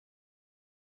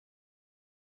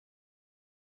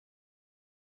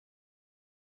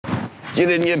Get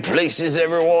in your places,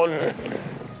 everyone.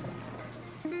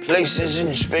 Places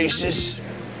and spaces.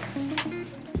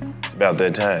 It's about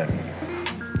that time.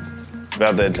 It's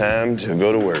about that time to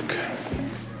go to work.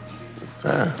 It's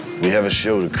time. We have a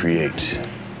show to create.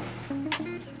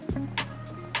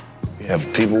 We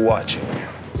have people watching.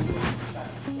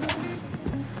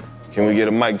 Can we get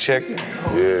a mic check?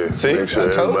 Yeah. See, Sure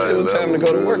I told you it was time to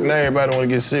go to work. Now everybody want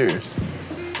to get serious.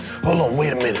 Hold on,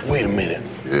 wait a minute.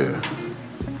 Yeah.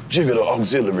 Jiggle the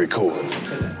auxiliary cord.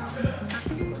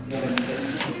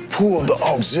 Pull the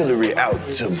auxiliary out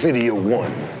to video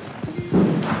 1.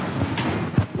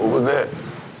 What was that?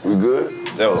 We good?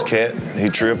 That was Cat. He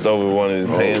tripped over one of his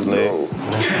pants legs.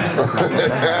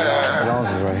 Jones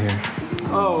is right here.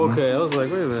 Oh, okay. I was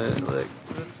like, wait a minute. Like,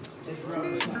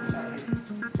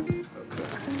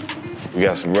 We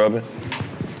got some rubbing.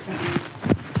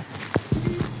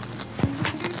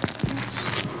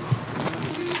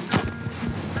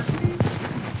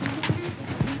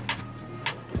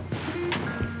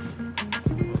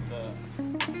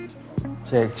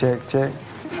 Check.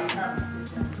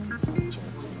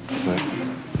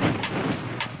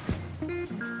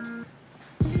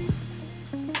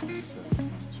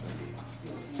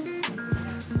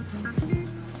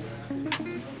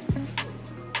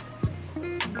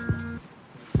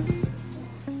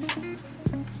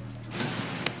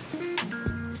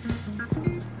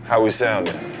 How we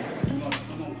sounding?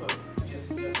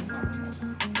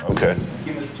 Okay.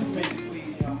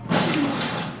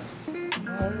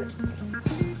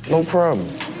 No problem.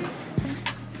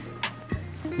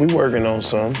 We working on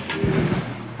something.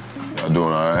 Y'all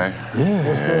doing all right?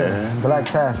 Yeah.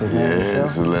 Black-tastic, man. Yeah,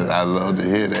 I love to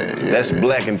hear that. Yeah. That's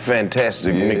black and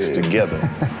fantastic mixed together.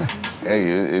 Hey,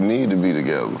 it need to be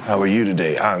together. How are you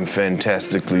today? I'm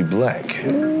fantastically black.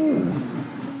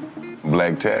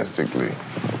 Black-tastically.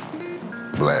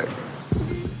 Black.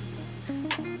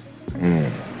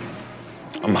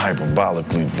 I'm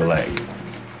hyperbolically black.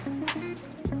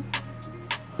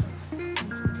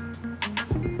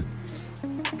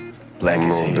 Black I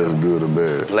don't as know if hell. that's good or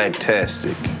bad.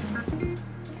 Blacktastic.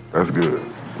 That's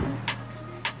good.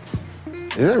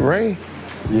 Is that rain?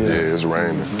 Yeah, it's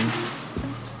raining.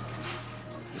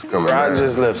 It's coming I down.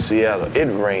 just left Seattle.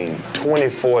 It rained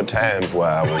 24 times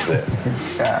while I was there.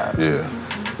 God. Yeah,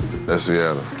 that's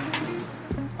Seattle.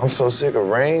 I'm so sick of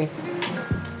rain.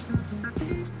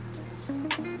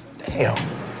 Damn.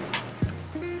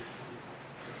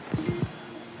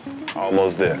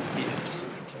 Almost there.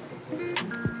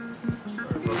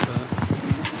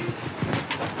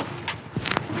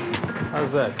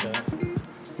 how's that, Cat?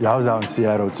 Yeah, I was out in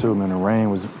Seattle too, man. The rain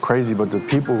was crazy, but the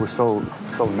people were so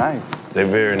nice. They're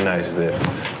very nice there.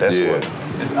 That's what.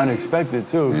 It's unexpected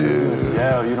too. 'Cause you in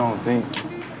Seattle, you don't think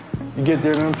you get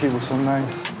there, them people so nice.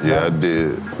 Yeah, I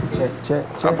did. Check.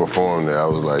 I performed there. I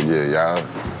was like, yeah, y'all.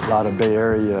 A lot of Bay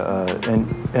Area and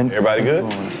Everybody good?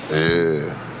 influence.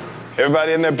 Yeah.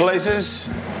 Everybody in their places?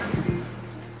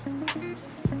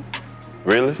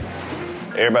 Really?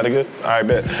 Everybody good? All right,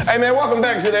 bet. Hey, man, welcome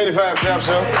back to the 85 South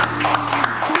Show.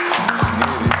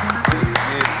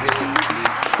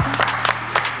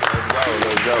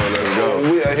 Let's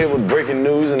go. We are here with breaking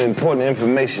news and important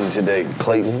information today,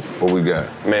 Clayton. What we got?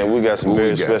 Man, we got some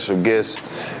very special guests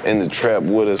in the trap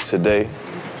with us today.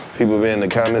 People be in the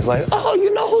comments like, oh,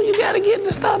 you know who you gotta get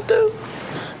to stop to?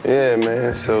 Yeah,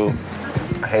 man, so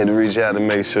I had to reach out and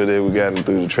make sure that we got him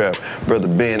through the trap. Brother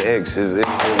Ben X is in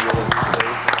here with us today.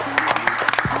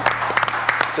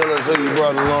 Tell us who you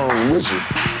brought along with you.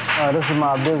 This is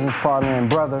my business partner and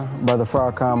brother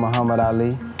Farrakhan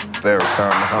Ali.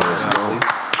 Farrakhan Ali.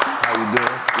 How you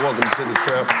doing? Welcome to the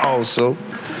trap also.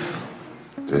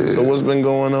 Yeah. So what's been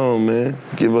going on, man?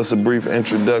 Give us a brief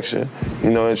introduction.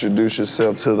 You know, introduce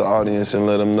yourself to the audience and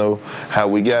let them know how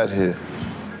we got here.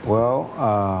 Well,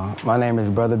 my name is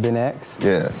Brother Ben X.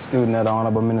 Yeah. Student at the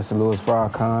Honorable Minister Louis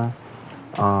Farrakhan.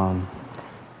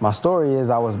 My story is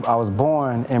I was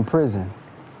born in prison.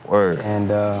 Word.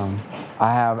 And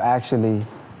I have actually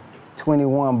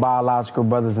 21 biological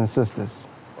brothers and sisters.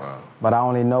 Wow. But I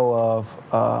only know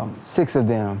of 6 of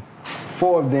them.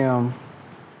 4 of them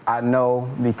I know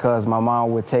because my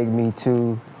mom would take me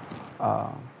to,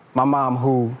 my mom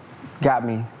who got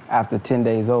me after 10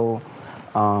 days old,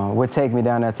 would take me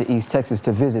down there to East Texas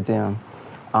to visit them.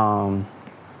 I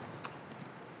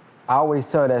always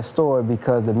tell that story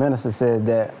because the minister said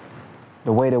that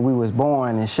the way that we was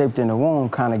born and shaped in the womb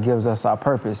kind of gives us our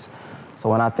purpose. So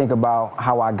when I think about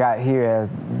how I got here as,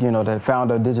 you know, the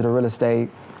founder of digital real estate,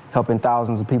 helping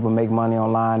thousands of people make money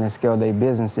online and scale their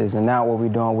businesses, and now what we're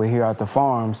doing, we're here at the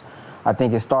farms, I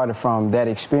think it started from that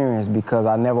experience because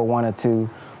I never wanted to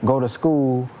go to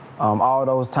school, All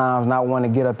those times not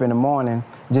wanting to get up in the morning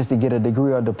just to get a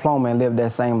degree or diploma and live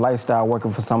that same lifestyle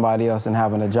working for somebody else and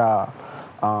having a job.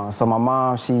 So my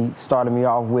mom, she started me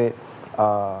off with,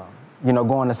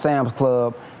 going to Sam's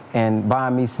Club and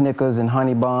buying me Snickers and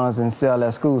honey buns and sell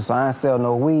at school. So I didn't sell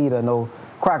no weed or no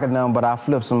crack or nothing, but I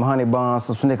flipped some honey buns,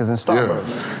 some Snickers, and Starburst.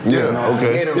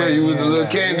 Yeah, you was the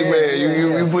little candy man.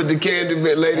 You put the candy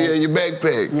lady in your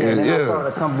backpack. Yeah, then I started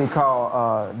a company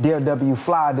called DFW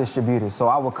Flyer Distributors. So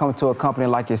I would come to a company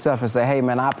like yourself and say, hey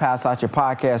man, I pass out your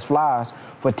podcast flyers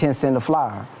for 10 cents a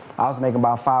flyer. I was making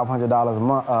about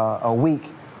 $500 a week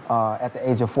at the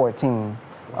age of 14.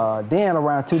 Then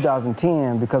around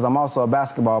 2010, because I'm also a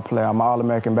basketball player, I'm an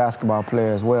All-American basketball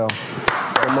player as well.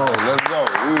 Come on, let's go.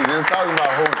 We were just talking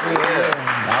about hope.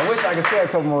 I wish I could stay a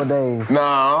couple more days. Nah,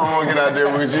 I don't want to get out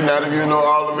there with you, not if you're no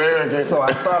All-American. So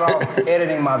I started off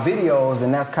editing my videos,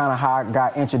 and that's kind of how I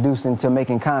got introduced into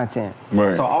making content.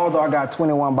 Right. So although I got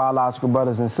 21 biological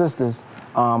brothers and sisters,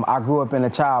 I grew up in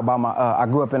I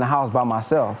grew up in a house by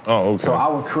myself. Oh, okay. So I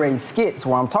would create skits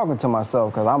where I'm talking to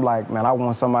myself because I'm like, man, I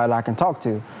want somebody that I can talk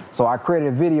to. So I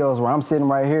created videos where I'm sitting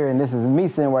right here and this is me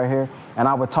sitting right here, and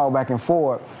I would talk back and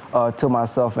forth to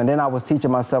myself. And then I was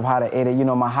teaching myself how to edit,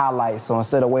 my highlights. So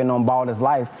instead of waiting on Balder's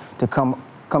Life to come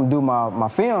do my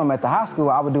film at the high school,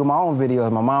 I would do my own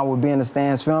videos. My mom would be in the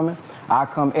stands filming. I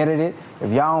come edit it. If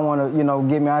y'all don't want to,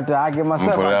 get me out there, I get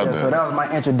myself out there. So that was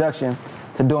my introduction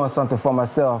to doing something for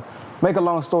myself. Make a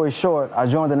long story short, I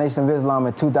joined the Nation of Islam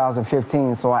in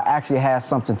 2015, so I actually had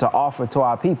something to offer to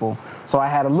our people. So I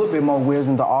had a little bit more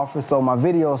wisdom to offer, so my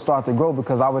videos started to grow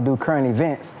because I would do current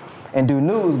events and do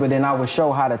news, but then I would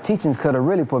show how the teachings could have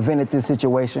really prevented this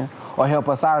situation or help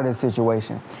us out of this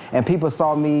situation. And people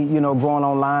saw me, growing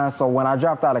online, so when I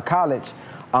dropped out of college,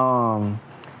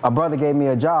 a brother gave me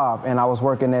a job, and I was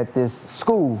working at this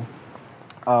school.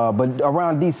 But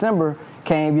around December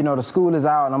came, the school is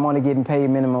out and I'm only getting paid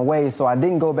minimum wage, so I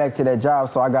didn't go back to that job,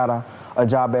 so I got a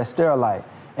job at Sterilite.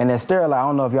 And at Sterilite, I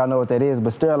don't know if y'all know what that is,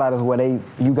 but Sterilite is where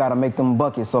you gotta make them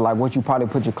buckets, so like what you probably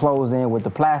put your clothes in with the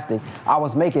plastic. I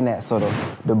was making that, so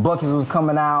the buckets was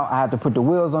coming out, I had to put the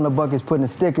wheels on the buckets, putting a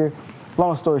sticker.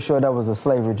 Long story short, that was a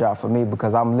slavery job for me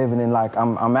because I'm living in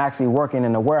I'm actually working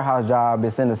in a warehouse job.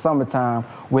 It's in the summertime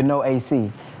with no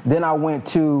AC. Then I went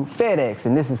to FedEx,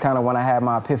 and this is kind of when I had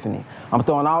my epiphany. I'm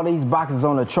throwing all these boxes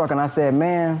on the truck, and I said,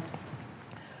 man,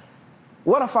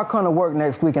 what if I come to work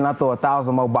next week and I throw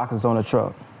 1,000 more boxes on the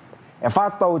truck? If I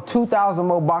throw 2,000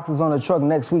 more boxes on the truck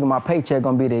next week, my paycheck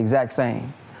gonna be the exact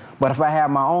same. But if I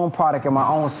have my own product and my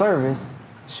own service,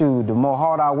 shoot, the more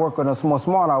hard I work or the more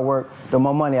smart I work, the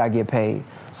more money I get paid.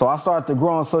 So I started to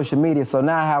grow on social media, so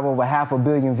now I have over 500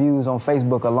 million views on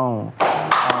Facebook alone.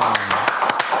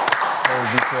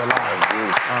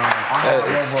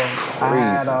 I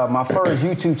had my first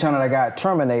YouTube channel that got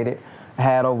terminated. I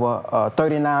had over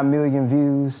 39 million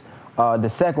views. The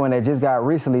second one that just got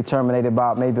recently terminated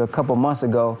about maybe a couple months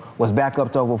ago was back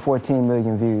up to over 14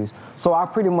 million views. So I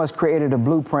pretty much created a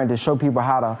blueprint to show people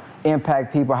how to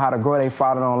impact people, how to grow their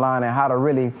following online, and how to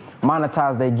really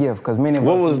monetize their gift. Because many of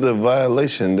What was the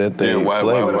violation that they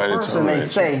flagged? The first one they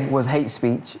say was hate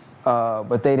speech,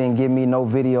 but they didn't give me no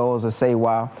videos or say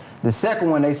why. The second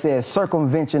one they said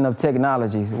circumvention of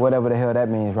technology, whatever the hell that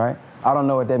means, right? I don't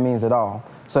know what that means at all.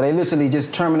 So they literally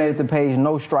just terminated the page,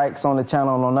 no strikes on the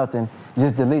channel, no nothing,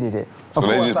 just deleted it. So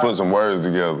they just put some words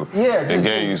together and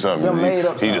gave you something.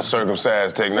 He just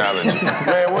circumcised technology.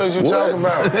 Man, what is you talking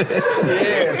about?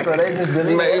 Yeah, so they just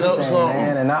deleted made up something.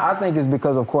 Man. And I think it's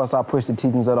because, of course, I pushed the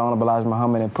teachings of the Honorable Elijah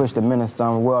Muhammad and pushed the minister.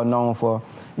 I'm well known for,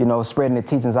 spreading the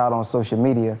teachings out on social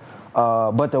media.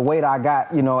 But the way that I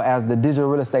got, as the digital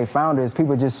real estate founder is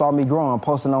people just saw me growing,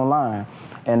 posting online.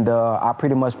 And I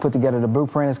pretty much put together the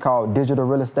blueprint. It's called Digital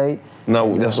Real Estate.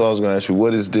 No, that's what I was going to ask you.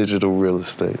 What is digital real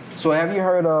estate? So have you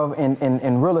heard of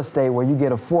in real estate where you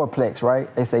get a fourplex,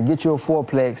 right? They say get you a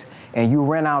fourplex and you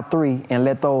rent out 3 and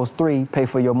let those 3 pay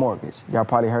for your mortgage. Y'all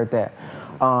probably heard that.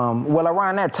 Well,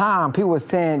 around that time, people was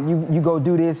saying you go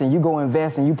do this and you go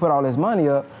invest and you put all this money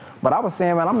up. But I was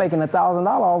saying, man, I'm making $1,000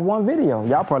 off one video.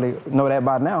 Y'all probably know that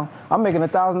by now. I'm making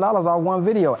 $1,000 off one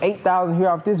video, 8,000 here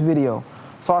off this video.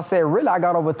 So I said, really, I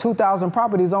got over 2,000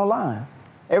 properties online.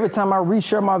 Every time I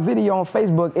reshare my video on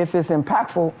Facebook, if it's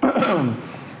impactful,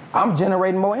 I'm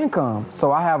generating more income.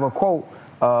 So I have a quote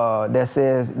that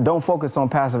says, don't focus on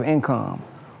passive income,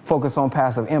 focus on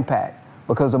passive impact.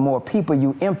 Because the more people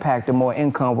you impact, the more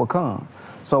income will come.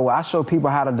 So I show people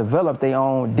how to develop their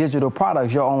own digital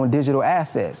products, your own digital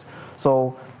assets.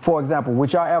 So, for example,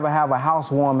 would y'all ever have a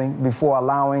housewarming before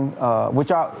allowing, would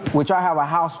y'all have a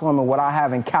housewarming without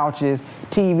having couches,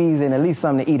 TVs, and at least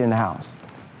something to eat in the house?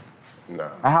 Nah.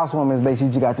 A housewarming is basically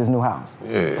you just got this new house.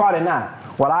 Yeah. Probably not.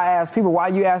 Well, I ask people, why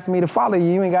you asking me to follow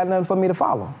you? You ain't got nothing for me to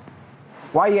follow.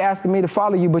 Why you asking me to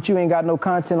follow you, but you ain't got no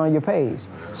content on your page?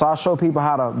 So I show people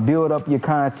how to build up your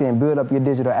content, build up your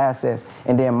digital assets,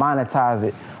 and then monetize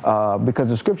it. Because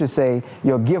the scriptures say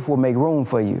your gift will make room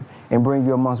for you and bring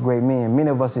you amongst great men. Many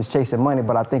of us is chasing money,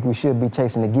 but I think we should be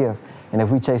chasing the gift. And if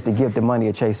we chase the gift, the money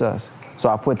will chase us. So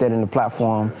I put that in the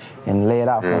platform and lay it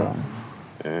out for them.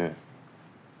 Yeah.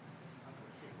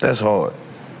 That's hard.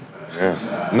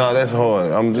 Yeah. No, that's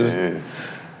hard. I'm just... Yeah.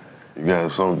 You gotta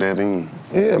soak that in.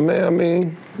 Yeah, man, I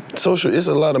mean, it's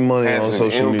a lot of money on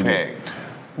social media.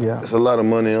 Yeah. It's a lot of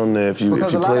money on there if you play it right.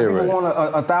 Because a lot of people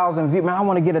want 1,000 views. Man, I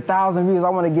want to get 1,000 views. I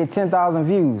want to get 10,000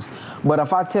 views. But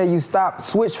if I tell you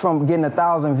switch from getting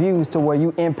 1,000 views to where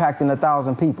you impacting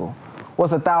 1,000 people.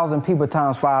 What's 1,000 people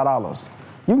times $5?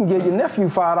 You can give your nephew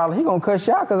 $5. He gonna cuss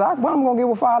you out because what I'm gonna give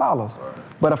with $5.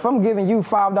 But if I'm giving you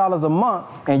 $5 a month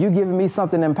and you giving me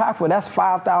something impactful, that's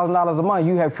 $5,000 a month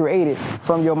you have created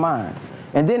from your mind.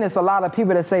 And then it's a lot of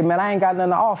people that say, man, I ain't got nothing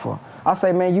to offer. I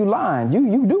say, man, you lying.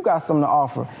 You do got something to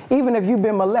offer. Even if you've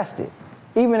been molested,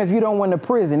 even if you don't went to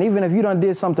prison, even if you done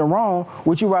did something wrong,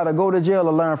 would you rather go to jail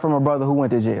or learn from a brother who went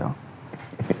to jail?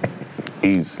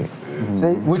 Easy.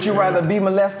 See? Would you rather be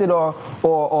molested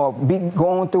or be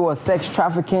going through a sex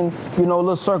trafficking,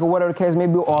 little circle, whatever the case may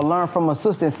be, or learn from a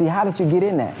sister and see how did you get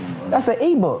in that? That's an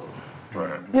ebook.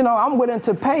 Right. I'm willing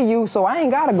to pay you, so I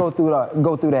ain't gotta go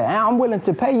through that. I'm willing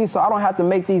to pay you, so I don't have to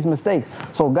make these mistakes.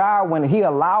 So God, when He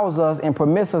allows us and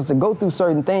permits us to go through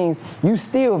certain things, you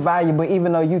still valuable,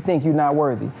 even though you think you're not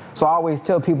worthy. So I always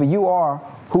tell people, you are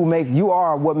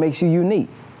what makes you unique.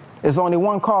 It's only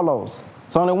one Karlous.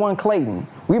 It's only one Clayton.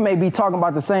 We may be talking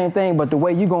about the same thing, but the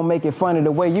way you're gonna make it funny,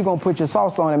 the way you're gonna put your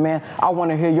sauce on it, man, I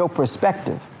wanna hear your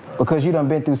perspective because you done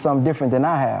been through something different than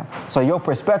I have. So your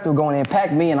perspective gonna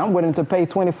impact me, and I'm willing to pay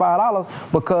 $25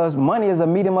 because money is a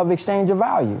medium of exchange of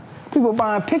value. People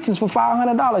buying pictures for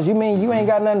 $500. You mean you ain't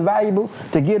got nothing valuable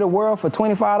to give the world for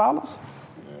 $25?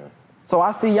 So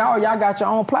I see y'all got your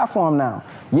own platform now.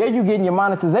 Yeah, you getting your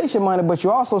monetization money, but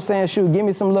you're also saying, shoot, give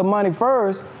me some little money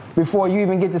first before you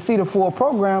even get to see the full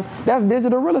program. That's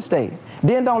digital real estate.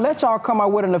 Then don't let y'all come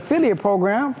out with an affiliate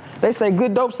program. They say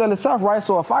good dope sell itself, right?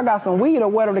 So if I got some weed or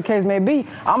whatever the case may be,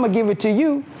 I'm gonna give it to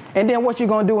you. And then what you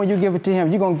gonna do when you give it to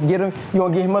him? You gonna give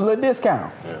him a little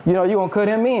discount. Yeah. You gonna cut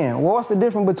him in. Well, what's the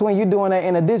difference between you doing that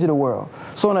in a digital world?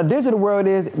 So in a digital world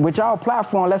with y'all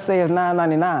platform, let's say it's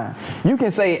 $9.99. You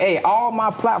can say, hey, all my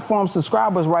platform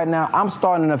subscribers right now, I'm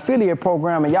starting an affiliate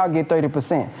program and y'all get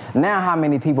 30%. Now how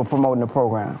many people promoting the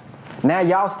program? Now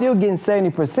y'all still getting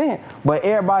 70%, but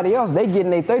everybody else, they getting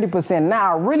their 30%.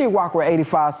 Now I really rock with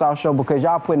 85 South Show because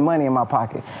y'all putting money in my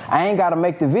pocket. I ain't gotta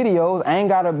make the videos, I ain't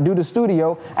gotta do the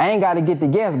studio, I ain't gotta get the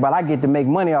guests, but I get to make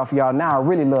money off y'all. Now I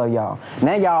really love y'all.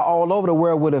 Now y'all all over the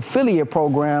world with affiliate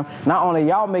program. Not only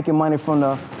y'all making money from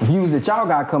the views that y'all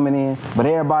got coming in, but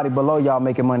everybody below y'all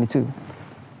making money too.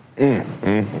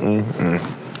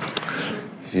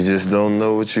 You just don't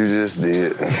know what you just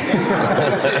did.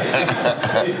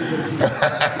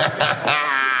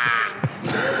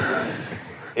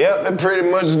 Yep, that pretty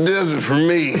much does it for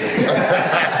me.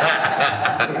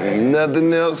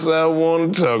 Nothing else I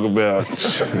want to talk about.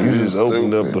 You just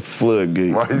opened up the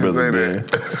floodgate. Why you say man.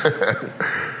 that?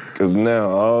 Because now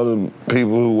all the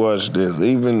people who watch this,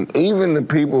 even the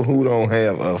people who don't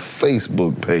have a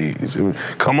Facebook page,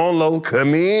 come on, Lo,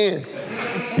 come in.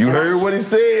 You heard what he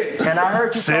said. And I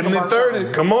heard you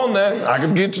 70-30. Come on now. I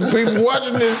can get you people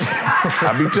watching this.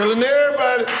 I be telling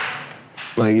everybody.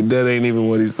 Like, that ain't even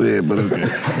what he said, but okay.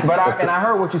 I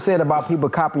heard what you said about people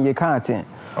copying your content.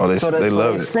 Oh, they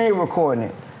love it. Screen recording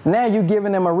it. Now you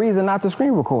giving them a reason not to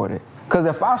screen record it. Because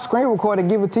if I screen record it,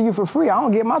 give it to you for free, I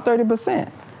don't get my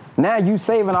 30%. Now you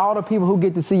saving all the people who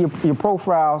get to see your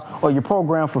profiles or your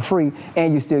program for free,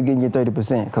 and you still getting your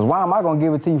 30%. Because why am I going to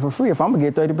give it to you for free if I'm going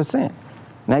to get 30%?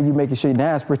 Now you making sure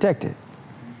now it's protected.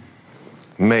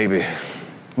 Maybe.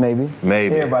 Everybody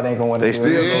ain't going to want to do it. They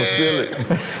still going to steal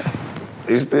it.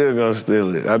 They still going to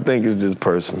steal it. I think it's just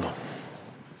personal.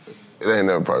 It ain't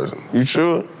never personal. You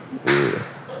sure? Yeah.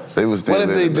 They was still what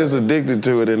if they just addicted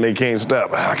to it and they can't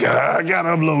stop? I got to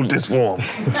upload this for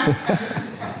them.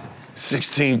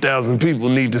 16,000 people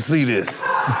need to see this.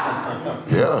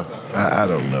 Yeah. I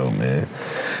don't know, man.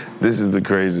 This is the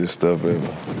craziest stuff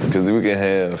ever. Because we can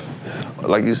have,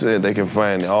 like you said, they can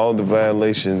find all the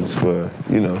violations for,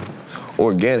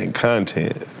 organic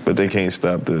content, but they can't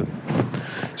stop the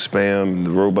spam,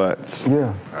 the robots.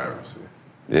 Yeah.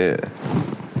 Yeah.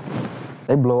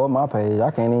 They blow up my page.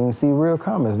 I can't even see real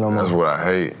comments no more. That's what I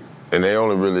hate. And they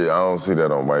only really, I don't see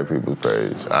that on white people's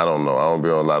page. I don't know, I don't be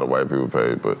on a lot of white people's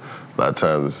page, but a lot of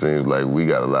times it seems like we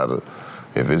got a lot of,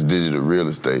 if it's digital real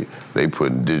estate, they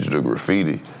putting digital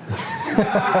graffiti. You know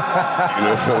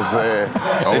what I'm saying?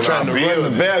 They're trying to run the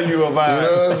value of our, you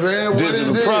know what I'm saying?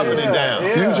 digital property down.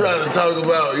 Yeah. You trying to talk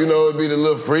about, you know, it'd be the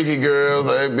little freaky girls,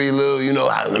 or it'd be little, you know,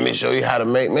 let me show you how to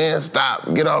make, man,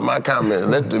 stop, get off my comments,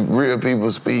 let the real people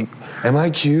speak. Am I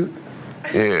cute?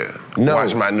 Yeah, no.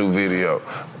 Watch my new video.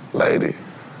 Lady.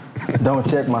 Don't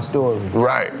check my story.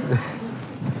 Right.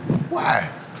 Why?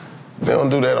 They don't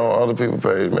do that on other people's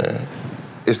page, man.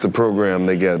 It's the program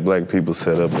they got black people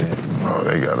set up in. Oh,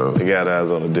 they got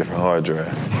eyes on a different hard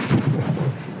drive.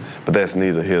 But that's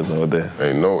neither here nor there.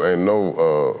 Ain't no,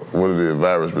 what it is,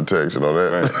 virus protection on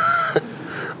that. Right.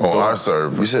 On our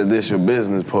server. You said this your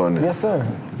business partner. Yes, sir.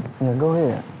 Yeah, go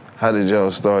ahead. How did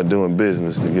y'all start doing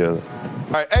business together?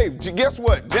 All right, hey, guess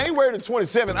what? January the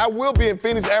 27th, I will be in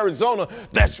Phoenix, Arizona.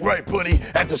 That's right, buddy,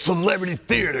 at the Celebrity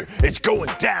Theater. It's going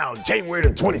down January the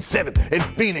 27th in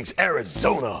Phoenix,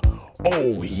 Arizona.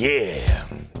 Oh, yeah.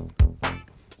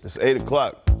 It's 8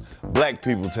 o'clock, black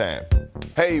people time.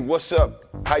 Hey, what's up?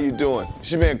 How you doing?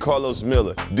 It's your man, Karlous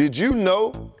Miller. Did you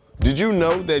know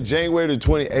that January the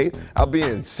 28th, I'll be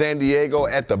in San Diego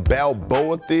at the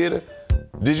Balboa Theater?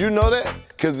 Did you know that?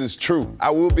 Because it's true.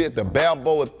 I will be at the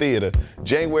Balboa Theater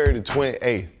January the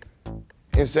 28th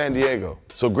in San Diego.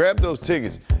 So grab those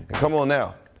tickets and come on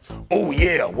now. Oh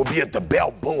yeah, we'll be at the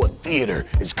Balboa Theater.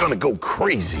 It's gonna go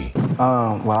crazy.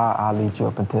 Well, I'll lead you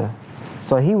up into.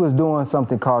 So he was doing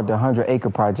something called the 100 Acre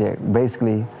Project,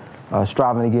 basically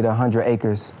striving to get 100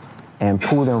 acres and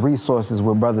pooling resources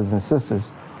with brothers and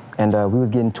sisters. And we was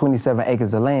getting 27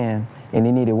 acres of land and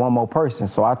he needed one more person.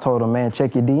 So I told him, man,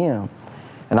 check your DM.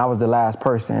 And I was the last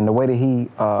person. And the way that he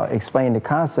explained the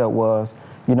concept was,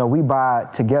 you know, we buy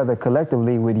together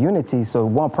collectively with unity, so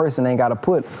one person ain't got to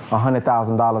put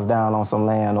 $100,000 down on some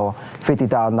land or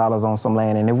 $50,000 on some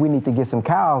land. And if we need to get some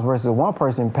cows versus one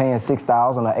person paying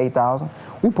 $6,000 or $8,000,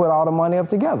 we put all the money up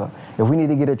together. If we need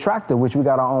to get a tractor, which we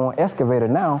got our own excavator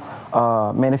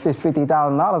now, man, if it's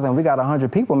 $50,000 and we got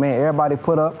 100 people, man, everybody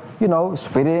put up, you know,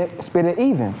 split it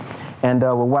even. And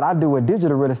with what I do with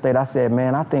digital real estate, I said,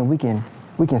 man, I think we can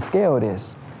scale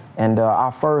this. And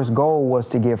our first goal was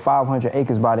to get 500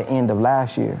 acres by the end of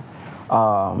last year.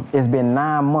 It's been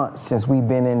 9 months since we've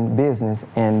been in business,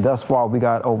 and thus far we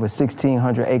got over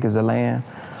 1,600 acres of land.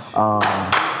 We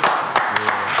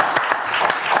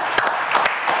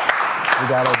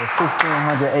got over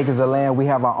 1,600 acres of land. We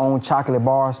have our own chocolate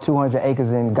bars, 200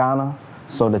 acres in Ghana.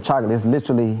 So the chocolate is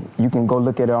literally, you can go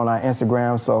look at it on our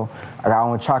Instagram. So I got our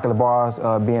own chocolate bars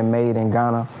being made in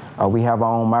Ghana. We have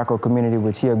our own micro community,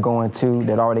 which here going to,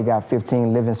 that already got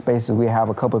 15 living spaces. We have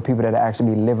a couple of people that are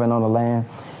actually living on the land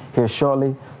here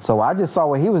shortly. So I just saw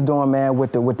what he was doing, man,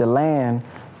 with the land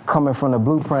coming from the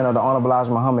blueprint of the Honorable Elijah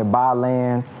Muhammad: buy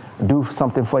land, do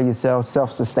something for yourself,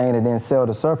 self-sustain, and then sell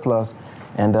the surplus.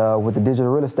 And with the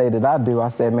digital real estate that I do, I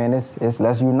said, man, it's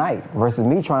let's unite versus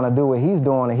me trying to do what he's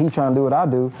doing and he trying to do what I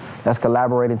do. Let's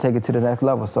collaborate and take it to the next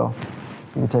level. So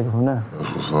you can take it from there.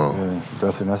 Yeah,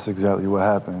 definitely, that's exactly what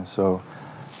happened. So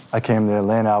I came to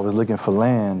Atlanta, I was looking for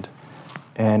land,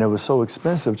 and it was so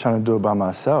expensive trying to do it by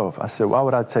myself. I said, why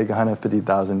would I take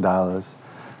 $150,000?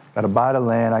 Gotta buy the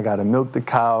land, I gotta milk the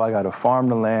cow, I gotta farm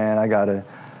the land,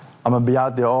 I'm gonna be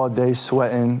out there all day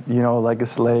sweating, you know, like a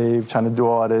slave, trying to do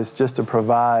all this just to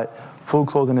provide food,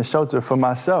 clothing, and shelter for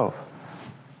myself.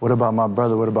 What about my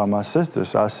brother? What about my sister?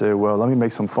 So I said, well, let me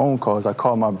make some phone calls. I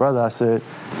called my brother. I said,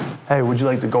 hey, would you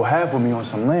like to go half with me on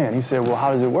some land? He said, well,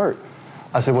 how does it work?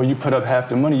 I said, well, you put up half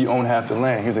the money, you own half the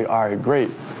land. He was like, all right, great.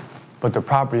 But the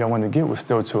property I wanted to get was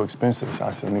still too expensive. So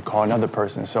I said, let me call another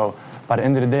person. So by the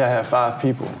end of the day, I had 5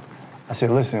 people. I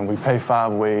said, listen, we pay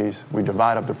 5 ways. We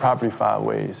divide up the property 5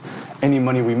 ways. Any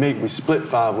money we make, we split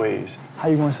 5 ways. How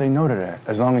you gonna say no to that?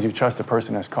 As long as you trust the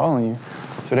person that's calling you.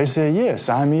 So they said, yeah,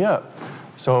 sign me up.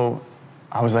 So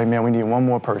I was like, man, we need one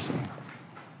more person.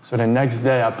 So the next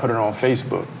day I put it on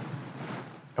Facebook.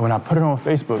 And when I put it on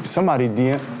Facebook, somebody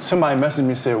messaged me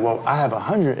and said, well, I have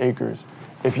 100 acres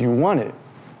if you want it.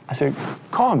 I said,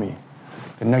 call me.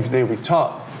 The next day we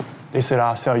talked. They said,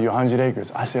 I'll sell you 100 acres.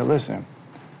 I said, listen,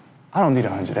 I don't need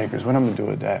 100 acres. What am I gonna do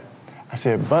with that? I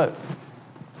said, but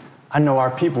I know our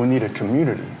people need a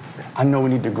community. I know we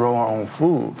need to grow our own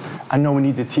food. I know we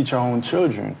need to teach our own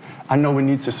children. I know we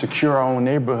need to secure our own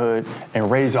neighborhood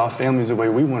and raise our families the way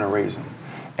we want to raise them.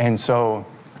 And so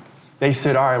they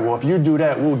said, all right, well, if you do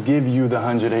that, we'll give you the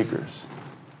 100 acres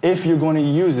if you're going to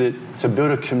use it to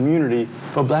build a community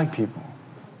for black people.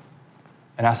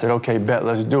 And I said, okay, bet,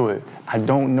 let's do it. I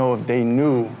don't know if they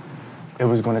knew it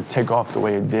was gonna take off the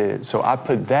way it did. So I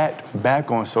put that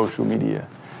back on social media,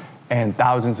 and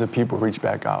thousands of people reached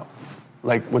back out.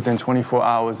 Like within 24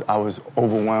 hours, I was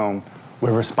overwhelmed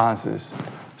with responses.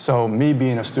 So me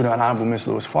being a student at Honorable Mr.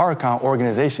 Louis Farrakhan,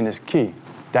 organization is key.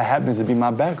 That happens to be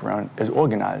my background, is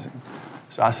organizing.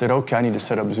 So I said, okay, I need to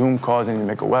set up Zoom calls, I need to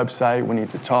make a website, we need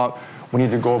to talk, we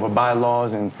need to go over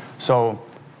bylaws. And so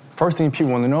first thing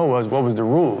people want to know was, what was the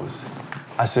rules?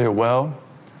 I said, well,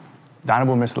 the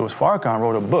Honorable Mr. Louis Farrakhan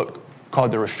wrote a book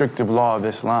called The Restrictive Law of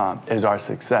Islam Is Our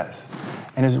Success.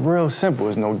 And it's real simple.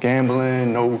 There's no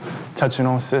gambling, no touching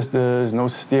on sisters, no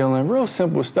stealing, real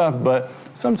simple stuff. But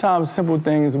sometimes simple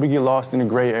things, we get lost in the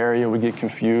gray area, we get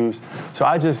confused. So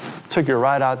I just took it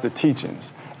right out the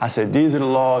teachings. I said, these are the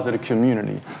laws of the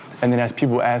community. And then as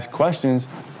people asked questions,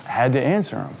 I had to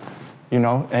answer them, you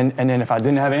know? And then if I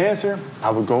didn't have an answer, I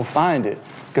would go find it.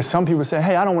 Because some people say,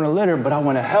 hey, I don't want to litter, but I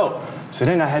want to help. So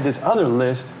then I had this other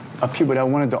list of people that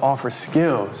wanted to offer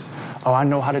skills. Oh, I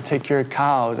know how to take care of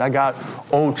cows. I got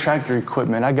old tractor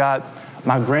equipment.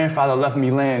 My grandfather left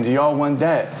me land. Do y'all want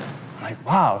that? I'm like,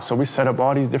 wow. So we set up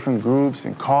all these different groups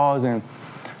and calls, and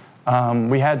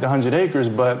we had the 100 acres,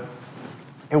 but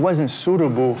it wasn't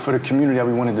suitable for the community that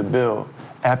we wanted to build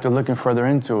after looking further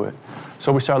into it.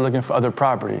 So we started looking for other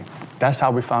property. That's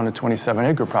how we found the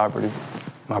 27-acre property.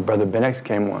 My brother Ben X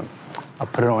came on. I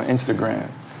put it on Instagram.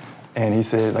 And he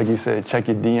said, like you said, check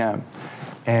your DM.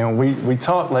 And we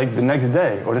talked like the next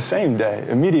day or the same day,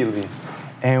 immediately.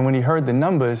 And when he heard the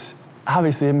numbers,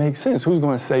 obviously it makes sense. Who's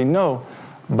going to say no?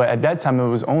 But at that time, it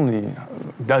was only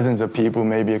dozens of people,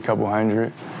 maybe a couple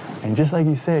hundred. And just like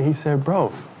he said,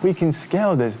 bro, we can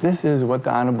scale this. This is what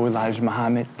the Honorable Elijah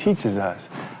Muhammad teaches us.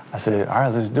 I said, all right,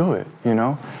 let's do it, you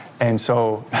know? And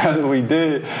so that's what we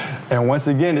did. And once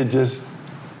again, it just,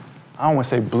 I don't want to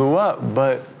say blew up,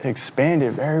 but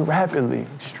expanded very rapidly,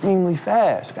 extremely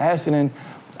fast, faster than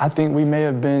I think we may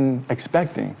have been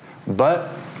expecting. But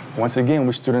once again,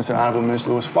 we're students at Honorable Minister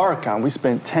Louis Farrakhan. We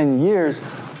spent 10 years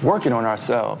working on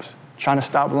ourselves, trying to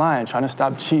stop lying, trying to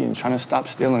stop cheating, trying to stop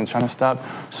stealing, trying to stop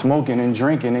smoking and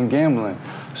drinking and gambling.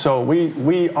 So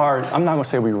we are, I'm not gonna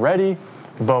say we're ready,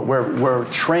 but we're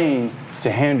trained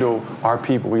to handle our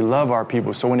people. We love our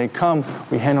people. So when they come,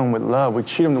 we handle them with love. We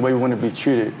treat them the way we want to be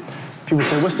treated. People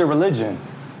say, what's their religion?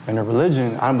 And the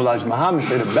religion, Honorable Elijah Muhammad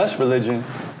said, the best religion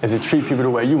is to treat people the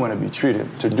way you want to be treated,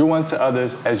 to do unto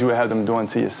others as you would have them do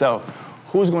unto yourself.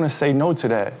 Who's going to say no to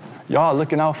that? Y'all are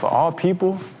looking out for all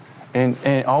people, and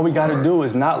all we got to do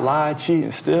is not lie, cheat,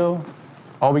 and steal.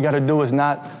 All we got to do is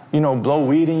not, blow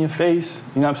weed in your face.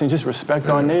 You know what I'm saying? Just respect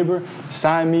our neighbor.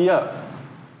 Sign me up.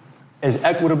 It's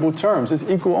equitable terms. It's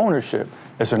equal ownership.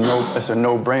 It's a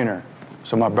no-brainer.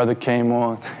 So my brother came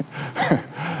on.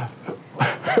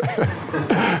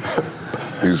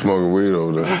 You smoking weed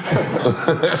over there.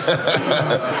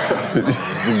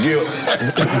 The guilt.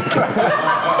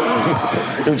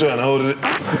 I'm trying to hold it.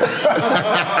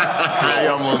 You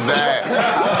almost died.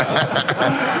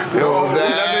 You almost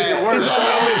died. He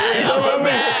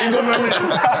talking about me.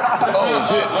 Oh,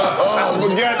 shit. Oh, I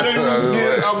forgot that he was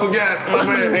scared. I forgot. My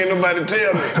man, ain't nobody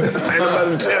tell me.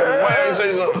 Why ain't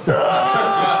say something?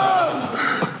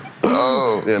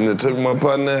 Oh. Damn, they took my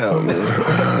partner out, man.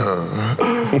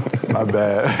 My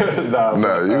bad.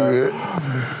 Nah, you good.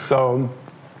 So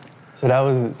that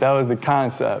was the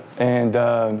concept.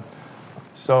 And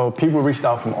so people reached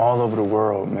out from all over the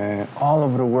world, man. All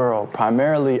over the world,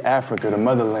 primarily Africa, the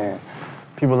motherland.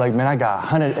 People like, man, I got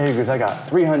 100 acres, I got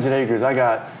 300 acres, I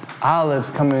got olives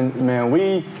coming, man.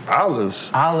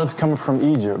 Olives? Olives coming from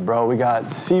Egypt, bro. We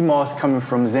got sea moss coming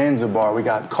from Zanzibar. We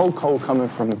got cocoa coming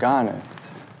from Ghana.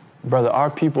 Brother, our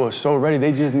people are so ready.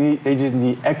 They just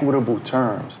need equitable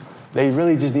terms. They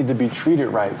really just need to be treated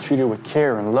right, treated with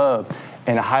care and love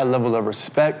and a high level of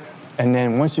respect. And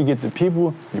then once you get the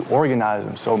people, you organize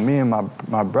them. So me and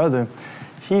my brother,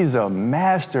 he's a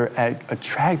master at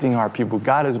attracting our people.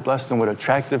 God has blessed him with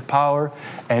attractive power,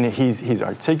 and he's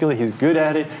articulate, he's good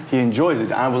at it, he enjoys it.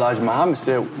 The Honorable Elijah Muhammad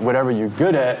said, whatever you're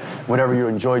good at, whatever you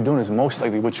enjoy doing is most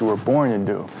likely what you were born to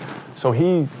do. So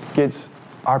he gets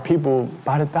our people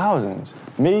by the thousands.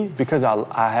 Me, because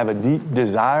I have a deep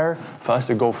desire for us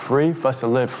to go free, for us to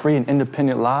live free and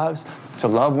independent lives, to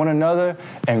love one another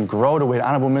and grow the way the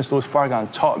Honorable Mr. Louis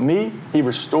Farrakhan taught me. He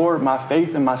restored my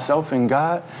faith in myself and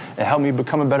God and helped me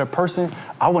become a better person.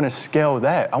 I want to scale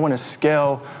that. I want to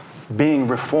scale being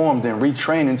reformed and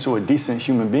retrained into a decent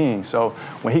human being. So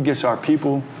when he gets our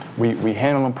people, we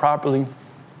handle them properly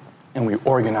and we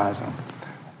organize them.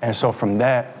 And so from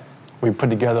that, we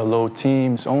put together a little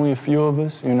team. It's only a few of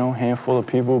us, handful of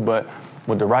people, but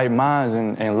with the right minds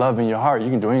and love in your heart,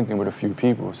 you can do anything with a few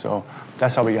people. So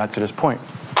that's how we got to this point.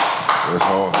 It's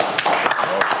hard.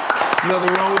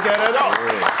 Nothing wrong with that at all.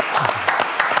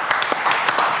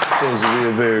 Seems to be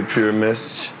a very pure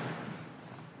message.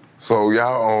 So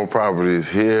y'all own properties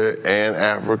here and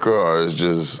Africa, or it's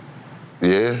just,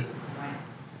 yeah?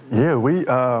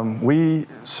 Yeah,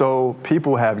 so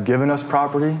people have given us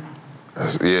property.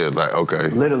 Yeah, like, okay.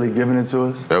 Literally giving it to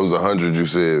us. That was 100 you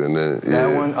said, and then, yeah.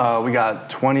 That one, we got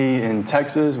 20 in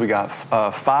Texas, we got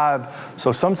 5.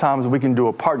 So sometimes we can do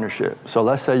a partnership. So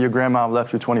let's say your grandma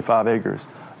left you 25 acres.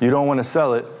 You don't want to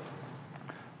sell it,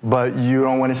 but you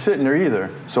don't want to sit in there either.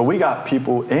 So we got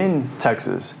people in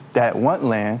Texas that want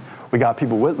land. We got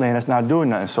people with land that's not doing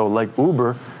nothing. So like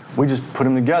Uber, we just put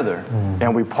them together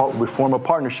and we form a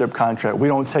partnership contract. We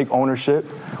don't take ownership.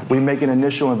 We make an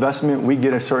initial investment. We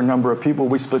get a certain number of people.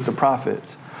 We split the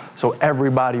profits. So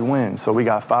everybody wins. So we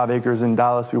got 5 acres in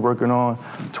Dallas we're working on,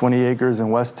 20 acres in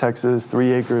West Texas,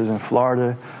 3 acres in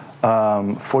Florida,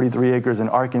 43 acres in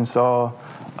Arkansas,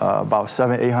 about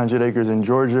 800 acres in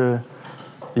Georgia.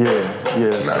 Yeah.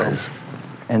 Nice. So,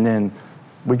 and then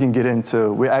we can get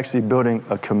into, we're actually building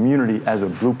a community as a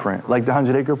blueprint, like the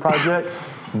 100 Acre Project,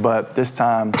 but this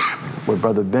time with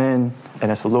Brother Ben,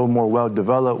 and it's a little more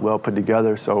well-developed, well put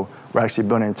together, so we're actually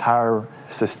building an entire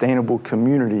sustainable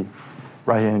community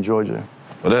right here in Georgia.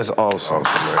 Well, that's awesome.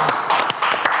 Man.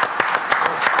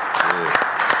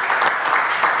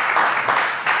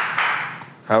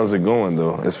 How's it going,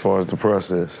 though, as far as the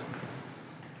process?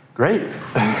 Great.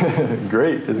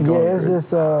 Great. It's going Yeah, it's great.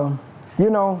 just, you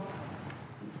know,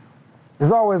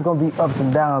 there's always going to be ups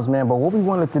and downs, man, but what we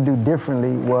wanted to do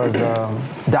differently was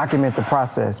document the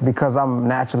process, because I'm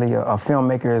naturally a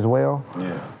filmmaker as well.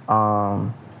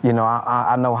 Yeah. You know,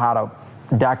 I know how to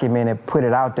document it, put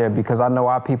it out there, because I know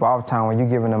our people all the time, when you're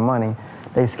giving them money,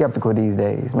 they skeptical these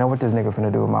days. Man, what this nigga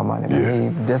finna do with my money?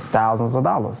 Man, that's thousands of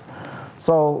dollars.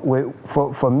 So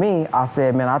for me, I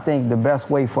said, man, I think the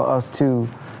best way for us to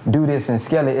do this and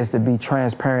scale it is to be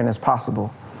transparent as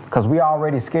possible. Because we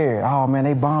already scared. Oh man,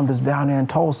 they bombed us down there in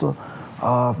Tulsa.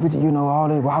 You know, all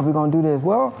this, why are we gonna do this?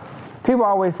 Well, people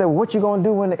always say, well, what you gonna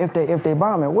do if they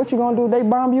bomb it? What you gonna do if they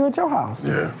bomb you at your house?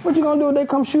 Yeah. What you gonna do if they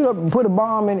come shoot up and put a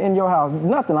bomb in your house?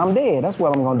 Nothing, I'm dead. That's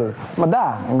what I'm gonna do. I'm gonna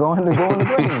die and go in the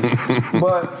grave.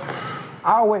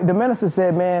 But the minister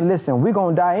said, man, listen, we're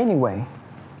gonna die anyway.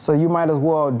 So you might as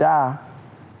well die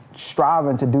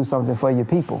striving to do something for your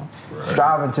people,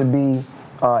 striving to be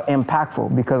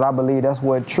impactful, because I believe that's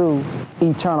what true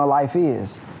eternal life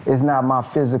is. It's not my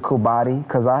physical body,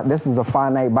 because this is a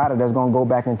finite body that's going to go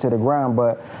back into the ground.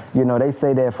 But, you know, they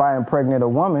say that if I impregnate a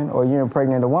woman or you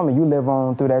impregnate a woman, you live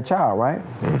on through that child, right?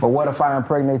 But what if I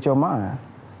impregnate your mind?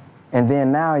 And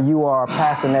then now you are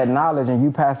passing that knowledge and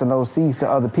you passing those seeds to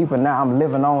other people. Now I'm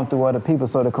living on through other people.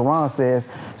 So the Quran says,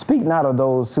 speak not of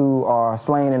those who are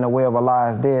slain in the way of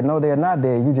Allah is dead. No, they're not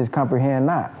dead. You just comprehend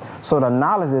not. So the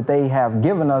knowledge that they have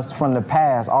given us from the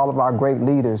past, all of our great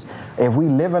leaders, if we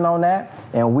living on that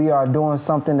and we are doing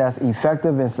something that's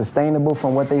effective and sustainable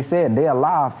from what they said, they're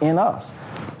alive in us.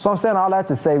 So I'm saying all that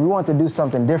to say we want to do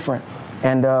something different.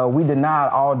 And we denied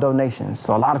all donations.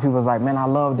 So a lot of people was like, man, I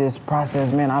love this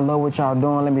process, man. I love what y'all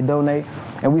doing, let me donate.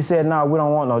 And we said, no, we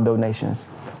don't want no donations.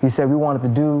 We said we wanted to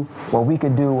do what we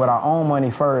could do with our own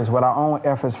money first, with our own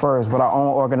efforts first, with our own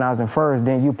organizing first,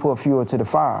 then you put fuel to the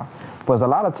fire. Because a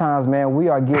lot of times, man, we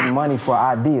are getting money for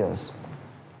ideas.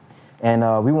 And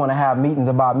we want to have meetings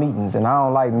about meetings. And I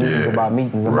don't like meetings about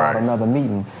meetings about another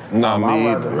meeting. No, me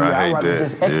either. I hate that.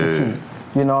 Just execute. Yeah.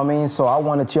 You know what I mean? So I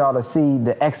wanted y'all to see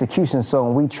the execution. So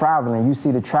when we traveling, you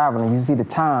see the traveling, you see the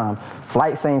time.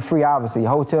 Flights ain't free, obviously.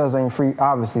 Hotels ain't free,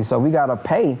 obviously. So we got to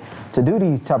pay to do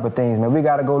these type of things, man. We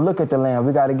got to go look at the land.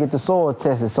 We got to get the soil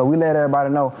tested. So we let everybody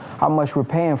know how much we're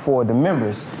paying for, the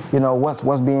members. You know,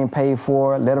 what's being paid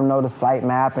for. Let them know the site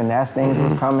map and as things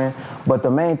is coming. But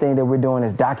the main thing that we're doing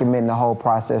is documenting the whole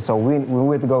process. So we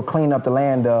went to go clean up the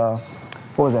land,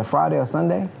 what was that, Friday or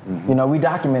Sunday? You know, we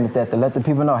documented that to let the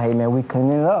people know, hey man, we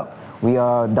cleaning it up. We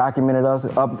documented us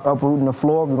uprooting the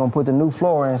floor. We're gonna put the new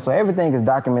floor in. So everything is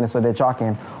documented so that y'all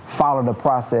can follow the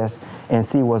process and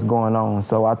see what's going on.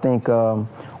 So I think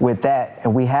with that,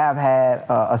 and we have had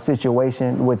a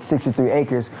situation with 63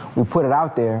 acres, we put it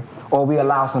out there, or we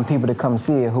allow some people to come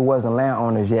see it who wasn't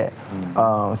landowners yet.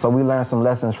 So we learned some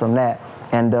lessons from that.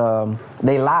 And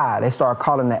they lied. They started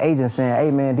calling the agent saying,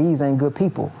 hey man, these ain't good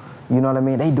people. You know what I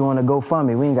mean? They doing a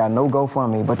GoFundMe. We ain't got no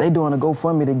GoFundMe, but they doing a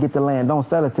GoFundMe to get the land. Don't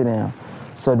sell it to them.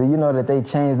 So do you know that they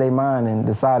changed their mind and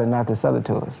decided not to sell it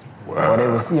to us? Wow. Or they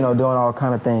was, you know, doing all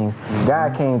kind of things.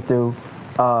 Guy came through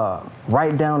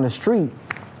right down the street.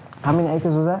 How many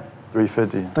acres was that?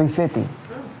 350. 350.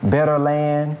 Better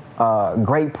land,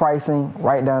 great pricing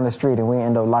right down the street, and we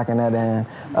end up locking that in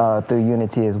through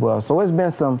Unity as well. So it's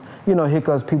been some,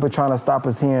 hiccups, people trying to stop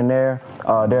us here and there.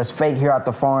 There's fake Here Out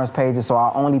the Farms pages, so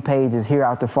our only page is Here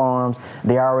Out the Farms.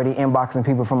 They're already inboxing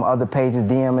people from other pages,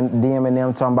 DMing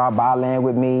them, talking about buy land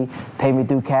with me, pay me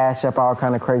through Cash App, all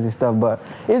kind of crazy stuff. But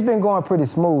it's been going pretty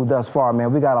smooth thus far,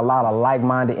 man. We got a lot of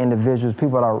like-minded individuals.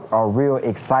 People are real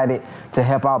excited to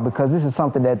help out because this is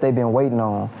something that they've been waiting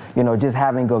on. Just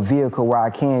having a vehicle where I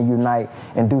can unite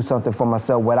and do something for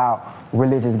myself without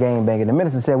religious game banging. The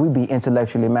minister said we'd be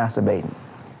intellectually masturbating.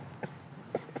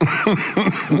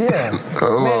 Yeah,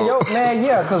 man,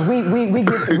 yeah, because we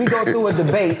go through a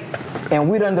debate and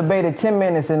we done debated 10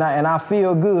 minutes and I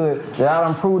feel good that I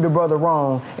done proved the brother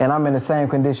wrong and I'm in the same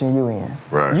condition you in.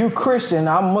 Right. You Christian,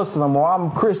 I'm Muslim, or I'm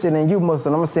Christian and you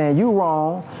Muslim. I'm saying you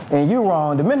wrong and you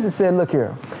wrong. The minister said, look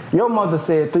here, your mother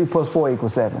said 3 + 4 =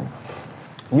 7.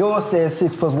 Yours says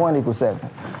 6 + 1 = 7.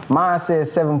 Mine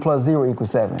says 7 + 0 =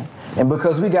 7. And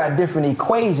because we got different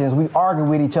equations, we argue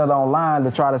with each other online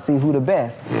to try to see who the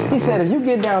best. He said, if you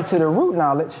get down to the root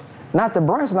knowledge, not the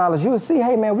branch knowledge, you'll see,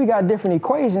 hey man, we got different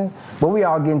equations, but we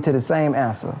all getting to the same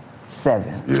answer,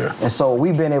 7. Yeah. And so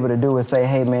we've been able to do is say,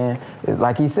 hey man,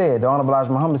 like he said, the Honorable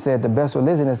Elijah Muhammad said, the best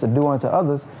religion is to do unto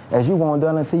others as you want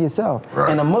done unto yourself.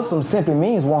 Right. And a Muslim simply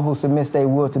means one who submits their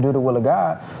will to do the will of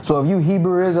God. So if you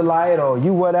Hebrew Israelite or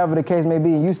you whatever the case may be,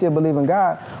 and you still believe in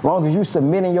God, as long as you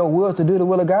submitting your will to do the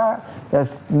will of God,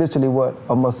 that's literally what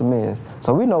a Muslim is.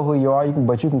 So we know who you are,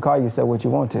 but you can call yourself what you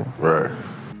want to. Right.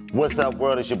 What's up,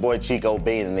 world? It's your boy Chico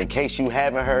Bean, and in case you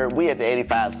haven't heard, we at the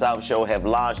 85 South Show have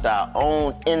launched our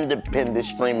own independent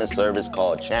streaming service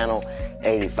called Channel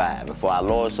 85. And for our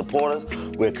loyal supporters,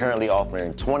 we're currently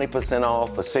offering 20%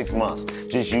 off for 6 months.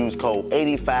 Just use code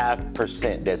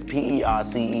 85%. That's PERCENTEER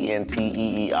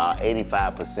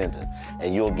 85%,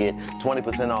 and you'll get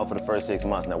 20% off for the first 6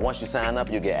 months. Now, once you sign up,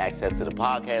 you'll get access to the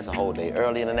podcast a whole day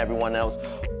earlier than everyone else.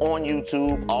 On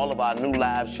YouTube, all of our new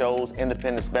live shows,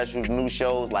 independent specials, new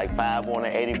shows like 5 on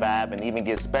the 85, and even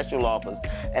get special offers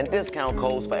and discount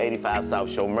codes for 85 South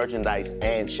Show merchandise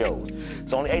and shows.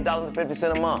 It's only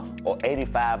 $8.50 a month, or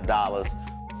 $85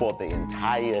 for the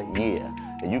entire year.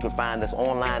 And you can find us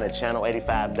online at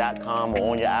channel85.com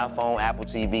or on your iPhone, Apple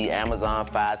TV, Amazon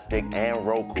Fire Stick, and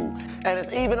Roku. And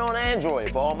it's even on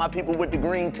Android for all my people with the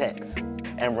green text.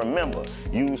 And remember,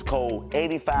 use code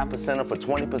 85% for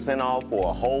 20% off for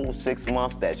a whole 6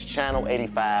 months. That's Channel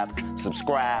 85.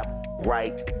 Subscribe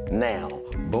right now.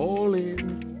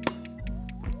 Ballin'.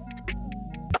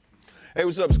 Hey,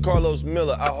 what's up? It's Karlous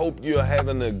Miller. I hope you're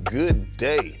having a good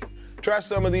day. Try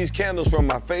some of these candles from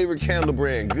my favorite candle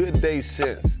brand, Good Day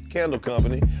Scents Candle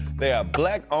Company. They are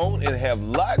black owned and have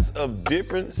lots of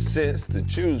different scents to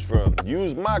choose from.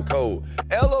 Use my code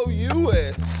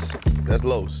LOUS, that's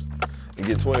LOS, and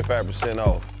get 25%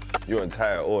 off your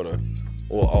entire order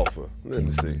or offer. Let me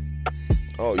see.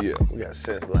 Oh yeah, we got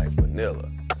scents like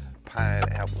vanilla,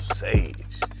 pineapple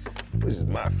sage, which is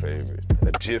my favorite,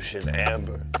 Egyptian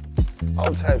amber,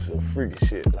 all types of freaky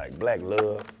shit like black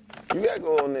love. You gotta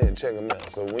go on there and check them out.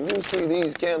 So when you see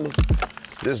these candles,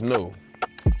 just know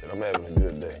that I'm having a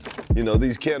good day. You know,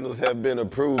 these candles have been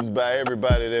approved by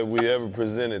everybody that we ever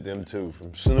presented them to,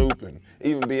 from Snoop, and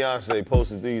even Beyonce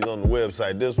posted these on the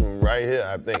website. This one right here,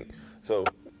 I think. So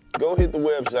go hit the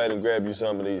website and grab you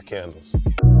some of these candles.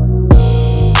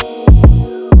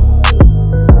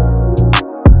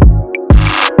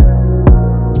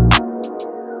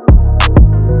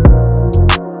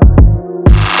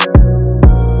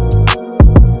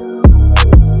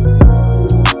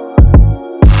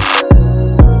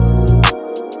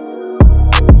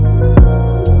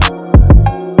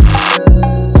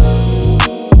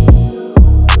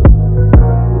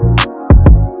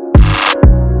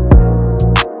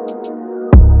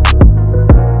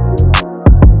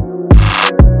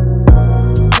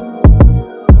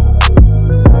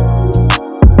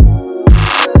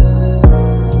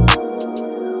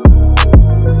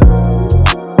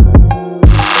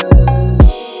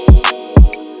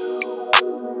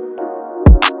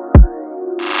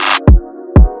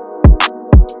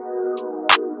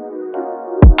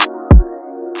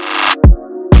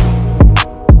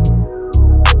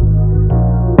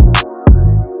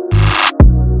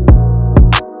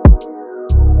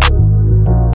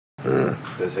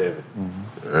 That's heavy.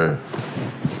 Yeah.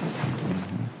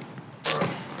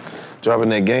 Dropping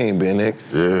that game, Ben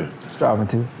X. Yeah. It's dropping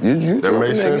too. That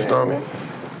makes sense, Tommy.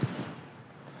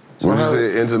 When you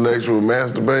say intellectual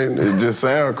masturbating, it just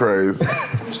sounds crazy.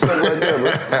 Right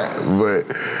there, but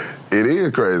it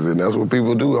is crazy, and that's what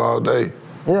people do all day.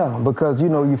 Yeah, because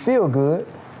you feel good,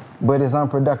 but it's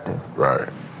unproductive. Right.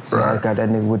 So I got that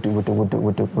nigga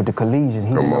with the collision.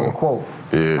 He didn't know the quote.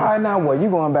 Yeah. All right, now what? You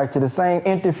going back to the same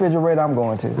empty refrigerator I'm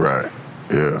going to. Right.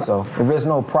 Yeah. So if there's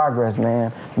no progress,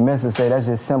 man, the minister say that's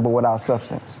just simple without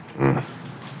substance.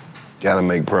 Gotta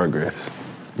make progress.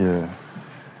 Yeah.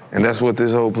 And that's what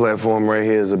this whole platform right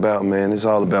here is about, man. It's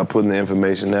all about putting the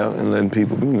information out and letting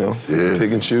people,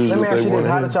 pick and choose Let me what ask they you want this, to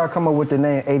how hear. did y'all come up with the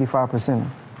name 85%?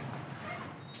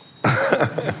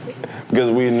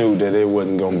 Because we knew that it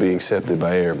wasn't gonna be accepted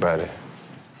by everybody.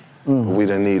 We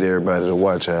didn't need everybody to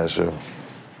watch our show.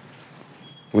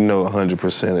 We know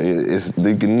 100%.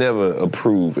 You can never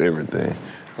approve everything.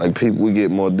 Like people, we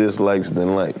get more dislikes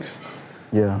than likes.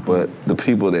 Yeah. But the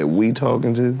people that we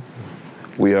talking to,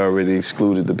 we already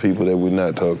excluded the people that we're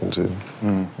not talking to.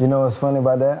 You know what's funny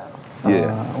about that?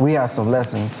 Yeah. We have some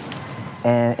lessons,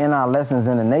 and in our lessons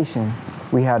in the nation,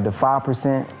 we have the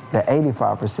 5%, the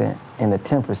 85%, and the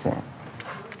 10%.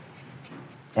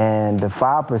 And the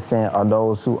 5% are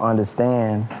those who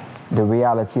understand the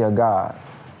reality of God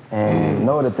and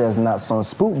know that there's not some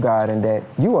spook God and that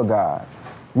you are God.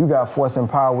 You got force and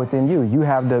power within you. You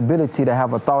have the ability to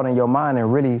have a thought in your mind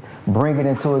and really bring it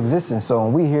into existence. So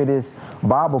when we hear this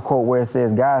Bible quote where it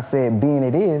says, God said, being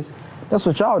it is, that's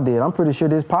what y'all did. I'm pretty sure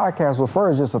this podcast was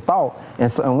first just a thought.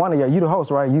 And one of y'all, you the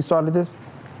host, right? You started this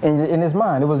in his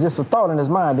mind. It was just a thought in his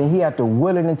mind. Then he had to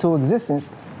will it into existence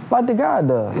like the God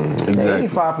does. Exactly.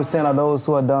 85% are those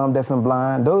who are dumb, deaf, and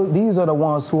blind. These are the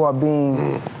ones who are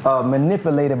being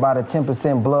manipulated by the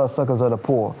 10% bloodsuckers of the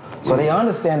poor. So they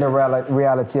understand the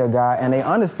reality of God, and they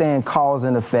understand cause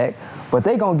and effect, but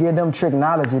they gonna give them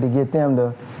technology to get them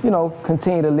to,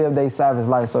 continue to live their savage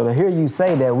life. So to hear you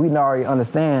say that, we already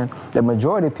understand the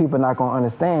majority of people not gonna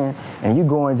understand, and you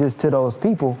going just to those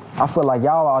people, I feel like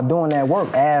y'all are doing that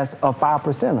work as a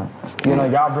 5%er.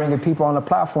 Y'all bringing people on the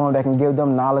platform that can give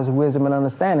them knowledge, wisdom, and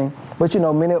understanding, but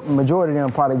majority of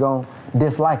them probably gonna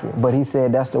dislike it. But he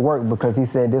said that's the work because he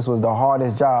said this was the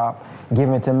hardest job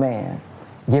given to man,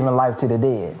 giving life to the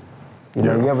dead.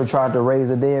 You ever tried to raise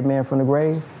a dead man from the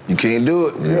grave? You can't do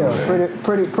it. Yeah,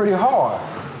 pretty hard.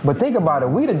 But think about it,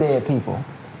 we the dead people.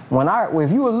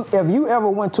 If you ever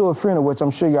went to a funeral, which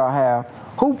I'm sure y'all have,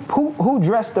 who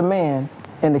dressed the man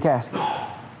in the casket?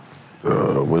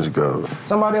 What you call it?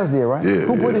 Somebody else did, right? Yeah.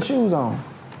 Who put his shoes on?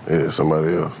 Yeah,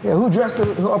 somebody else. Yeah, who dressed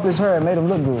up his hair and made him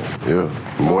look good?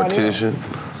 Yeah, Somebody mortician.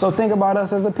 else. So think about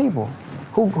us as a people.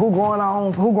 Who growing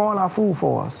our food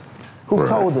for us? Who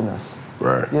clothing us?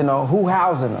 Right. Who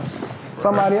housing us?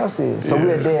 Somebody else is. So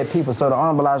we're dead people. So the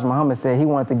Honorable Elijah Muhammad said he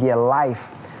wanted to give life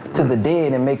to the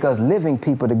dead and make us living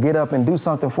people to get up and do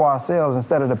something for ourselves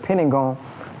instead of depending on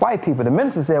white people. The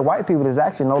minister said white people is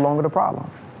actually no longer the problem.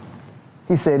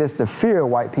 He said it's the fear of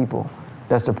white people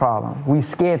that's the problem. We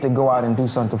scared to go out and do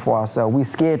something for ourselves. We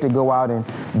scared to go out and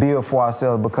build for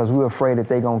ourselves because we're afraid that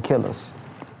they're going to kill us.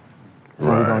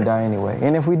 Right. We're going to die anyway.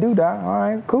 And if we do die, all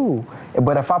right, cool.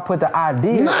 But if I put the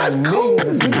idea Not in cool.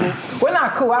 millions of people, we're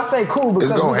not cool. I say cool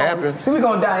because It's gonna happen. We're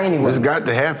going to die anyway. It's got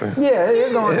to happen. Yeah,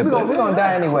 we're gonna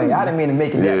die anyway. I didn't mean to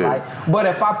make it that right. But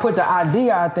if I put the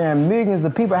idea out there and millions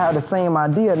of people have the same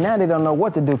idea, now they don't know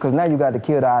what to do because now you got to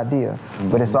kill the idea.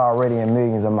 But it's already in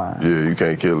millions of minds. Yeah, you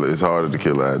can't kill it. It's harder to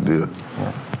kill an idea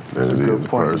than it is a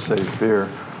Point to person. say fear,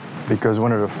 because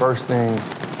one of the first things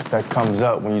that comes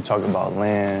up when you talk about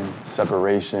land,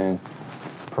 separation,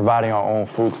 providing our own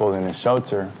food, clothing, and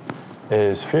shelter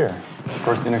is fear.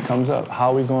 First thing that comes up,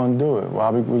 how are we going to do it?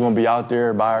 Well, we're going to be out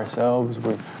there by ourselves?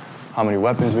 How many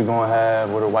weapons we're going to have?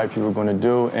 What are white people going to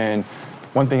do? And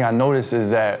one thing I noticed is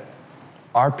that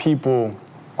our people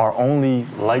are only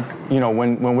like,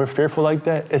 when we're fearful like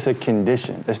that, it's a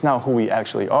condition. It's not who we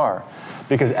actually are.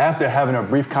 Because after having a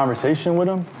brief conversation with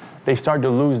them, they start to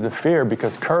lose the fear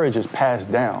because courage is passed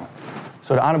down.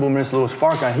 So the Honorable Minister Louis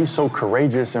Farrakhan, he's so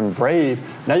courageous and brave.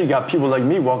 Now you got people like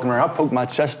me walking around, I poke my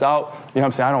chest out, I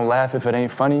don't laugh if it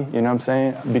ain't funny,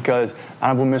 because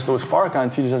Honorable Minister Louis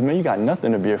Farrakhan teaches us, man, you got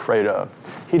nothing to be afraid of.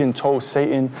 He done told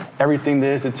Satan everything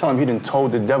there is to tell him. He done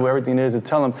told the devil everything there is to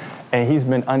tell him, and he's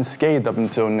been unscathed up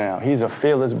until now. He's a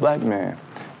fearless black man.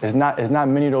 There's not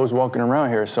many of those walking around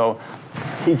here, so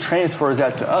he transfers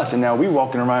that to us, and now we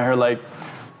walking around here like,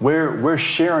 we're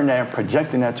sharing that and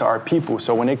projecting that to our people.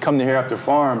 So when they come to Hereafter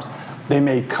Farms, they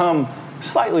may come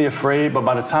slightly afraid, but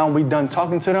by the time we done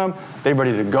talking to them, they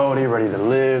ready to go, they ready to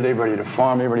live, they ready to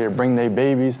farm, they ready to bring their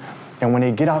babies. And when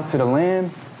they get out to the land,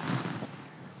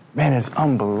 man, it's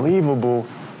unbelievable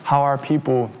how our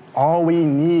people, all we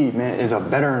need, man, is a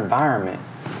better environment.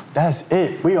 That's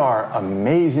it. We are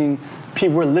amazing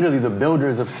people. We're literally the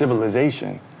builders of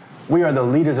civilization. We are the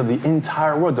leaders of the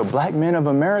entire world. The black men of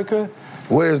America,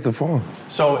 Where's the farm?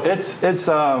 So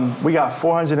we got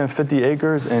 450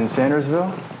 acres in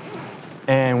Sandersville.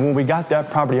 And when we got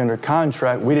that property under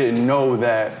contract, we didn't know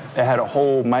that it had a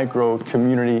whole micro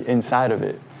community inside of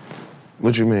it.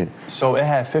 What you mean? So it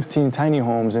had 15 tiny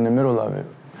homes in the middle of it.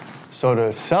 So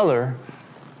the seller,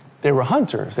 they were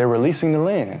hunters. They were leasing the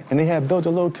land, and they had built a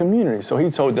little community. So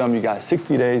he told them, you got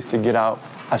 60 days to get out.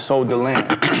 I sold the land.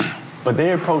 But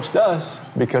they approached us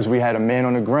because we had a man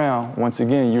on the ground. Once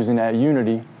again, using that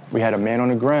unity, we had a man on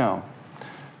the ground.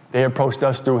 They approached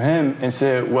us through him and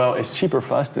said, well, it's cheaper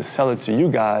for us to sell it to you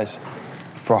guys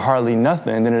for hardly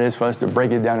nothing than it is for us to break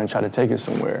it down and try to take it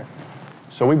somewhere.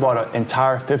 So we bought an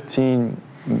entire 15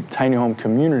 tiny home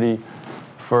community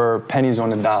for pennies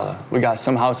on the dollar. We got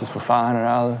some houses for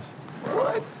 $500.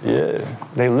 What? Yeah,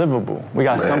 they livable. We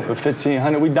got some for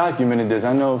 $1,500. We documented this,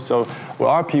 I know. So with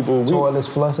our people, toilets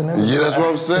flushing everything. Yeah, that's what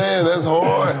I'm saying. That's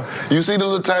hard. You see the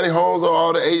little tiny homes on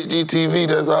all the HGTV,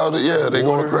 that's all the, yeah, they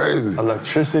going crazy.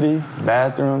 Electricity,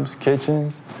 bathrooms,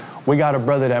 kitchens. We got a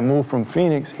brother that moved from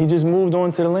Phoenix. He just moved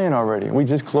onto the land already. We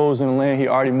just closed on the land. He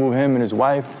already moved him and his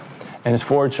wife and his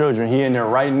 4 children. He in there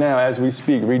right now as we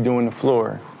speak, redoing the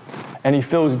floor. And he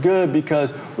feels good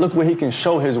because look what he can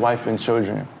show his wife and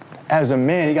children. As a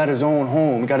man, he got his own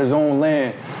home, he got his own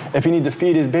land. If he need to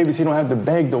feed his babies, he don't have to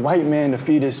beg the white man to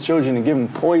feed his children and give them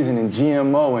poison and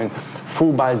GMO and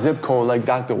food by zip code like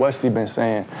Dr. Wesley been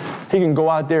saying. He can go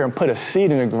out there and put a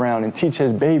seed in the ground and teach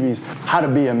his babies how to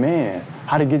be a man,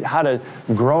 how to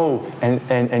grow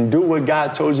and do what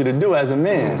God told you to do as a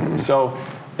man. So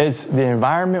it's the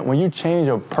environment. When you change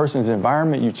a person's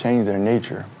environment, you change their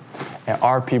nature. And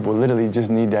our people literally just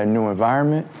need that new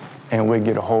environment and we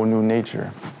get a whole new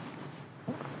nature.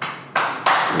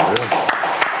 Yeah.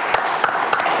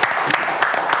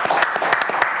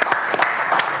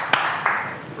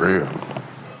 Real.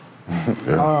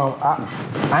 Yeah.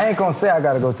 I ain't gonna say I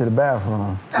gotta go to the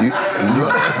bathroom. Can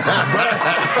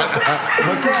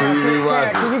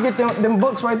you get them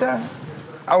books right there?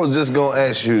 I was just gonna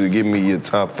ask you to give me your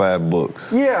top 5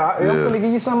 books. Yeah, I'm gonna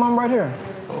give you some of them right here.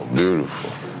 Oh,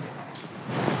 beautiful.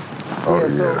 Oh,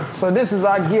 yeah. So this is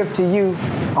our gift to you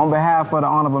on behalf of the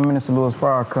Honorable Minister Louis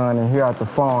Farrakhan and here at the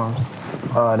farms.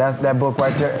 That book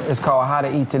right there is called How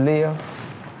to Eat to Live.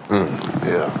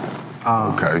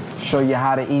 Okay. Show you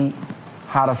how to eat,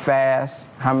 how to fast,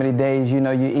 how many days you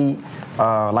eat.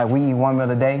 Like we eat 1 meal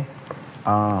a day.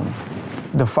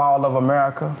 The fall of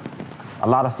America. A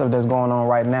lot of stuff that's going on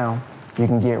right now, you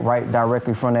can get right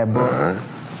directly from that book. Right.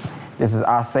 This is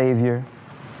Our Savior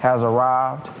Has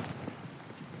Arrived.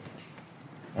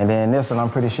 And then this one, I'm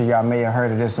pretty sure y'all may have heard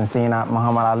of this and seen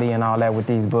Muhammad Ali and all that with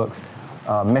these books.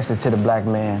 Message to the Black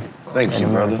Man. Thank you,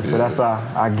 brother. So that's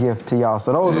our gift to y'all.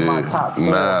 So those are my top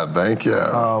 4. Thank you.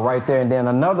 Right there. And then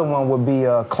another one would be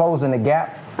Closing the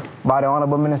Gap by the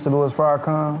Honorable Minister Louis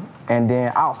Farrakhan. And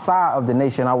then outside of the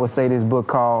nation, I would say this book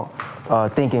called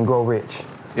Think and Grow Rich.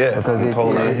 Yeah, because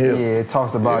it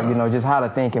talks about, just how to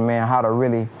think and, man, how to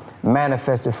really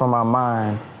manifest it from our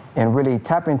mind and really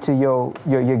tap into your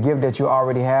gift that you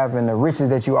already have and the riches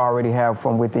that you already have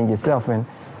from within yourself and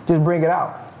just bring it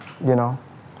out, Give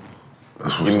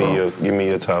me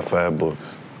your top 5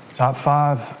 books. Top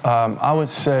 5, I would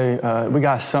say we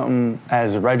got something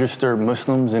as registered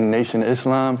Muslims in the Nation of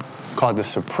Islam called the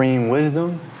Supreme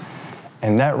Wisdom.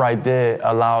 And that right there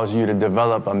allows you to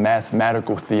develop a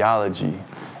mathematical theology.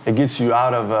 It gets you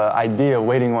out of an idea of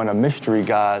waiting on a mystery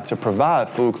God to provide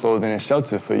food, clothing, and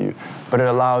shelter for you. But it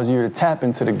allows you to tap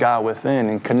into the God within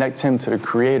and connect him to the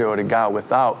creator or the God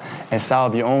without and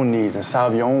solve your own needs and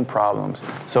solve your own problems.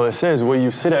 So it says, will you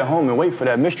sit at home and wait for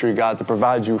that mystery God to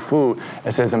provide you food?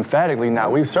 It says emphatically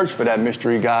not. We've searched for that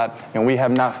mystery God and we have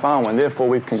not found one. Therefore,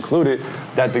 we've concluded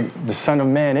that the Son of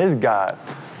Man is God.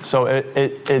 So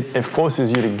it forces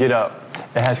you to get up.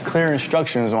 It has clear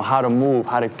instructions on how to move,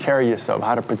 how to carry yourself,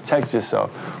 how to protect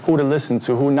yourself, who to listen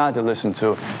to, who not to listen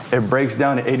to. It breaks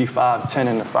down to 85, 10,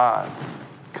 and the 5.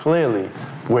 Clearly,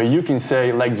 where you can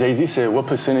say, like Jay-Z said, what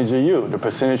percentage are you? The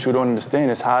percentage who don't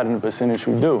understand is higher than the percentage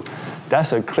who do.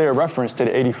 That's a clear reference to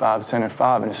the 85, 10, and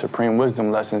 5 and the supreme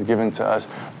wisdom lessons given to us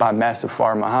by Master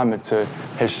Farrakhan Muhammad to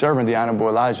his servant, the Honorable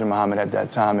Elijah Muhammad at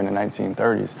that time in the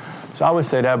 1930s. So I would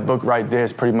say that book right there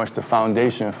is pretty much the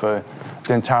foundation for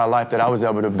the entire life that I was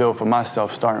able to build for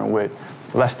myself, starting with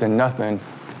less than nothing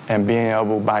and being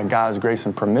able, by God's grace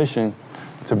and permission,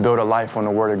 to build a life on the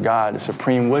Word of God. The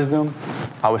supreme wisdom,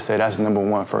 I would say that's number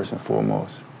 1 first and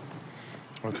foremost.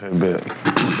 Okay, bet.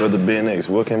 Brother Ben X,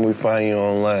 where can we find you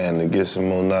online to get some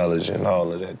more knowledge and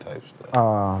all of that type of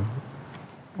stuff?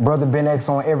 Brother Ben X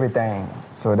on everything.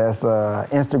 So that's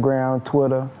Instagram,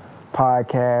 Twitter,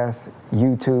 podcast,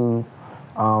 YouTube,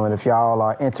 And if y'all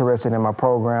are interested in my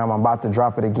program, I'm about to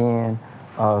drop it again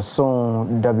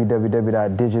soon,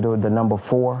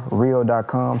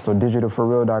 www.digital4real.com, so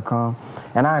digitalforreal.com.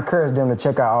 And I encourage them to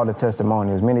check out all the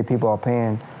testimonials. Many people are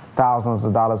paying thousands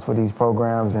of dollars for these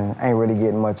programs and ain't really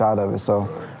getting much out of it. So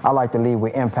I like to lead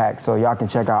with impact, so y'all can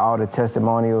check out all the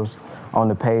testimonials on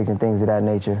the page and things of that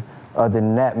nature. Other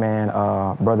than that, man,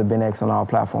 Brother Ben X on all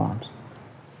platforms.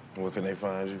 Where can they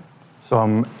find you? So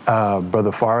I'm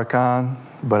Brother Farrakhan,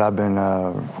 but I've been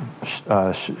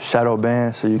shadow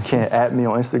banned, so you can't at me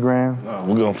on Instagram. No,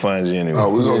 we're gonna find you anyway.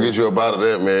 Oh, we're gonna get you up out of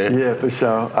that, man. Yeah, for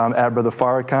sure. I'm at Brother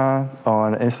Farrakhan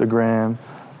on Instagram,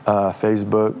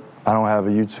 Facebook. I don't have a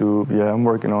YouTube. Yeah, I'm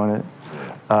working on it. You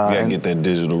gotta get that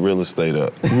digital real estate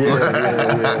up.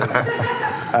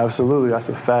 Yeah. Absolutely, that's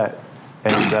a fact.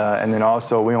 And then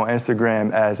also we on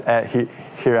Instagram as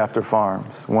 @Hereafter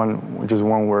Farms. Just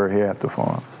one word, Hereafter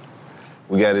Farms.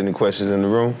 We got any questions in the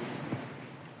room?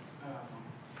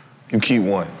 You keep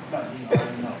one.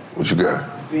 What you got?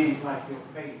 Being like your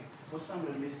faith, what's some of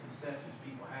the misconceptions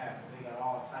people have? They got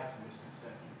all types of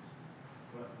misconceptions,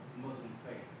 but Muslim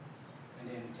faith. And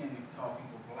then tend to call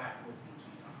people black Muslims,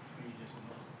 you're just a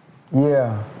Muslim.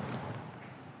 Yeah.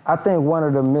 I think one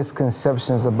of the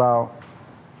misconceptions about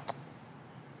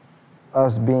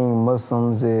us being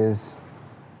Muslims is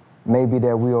maybe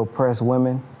that we oppress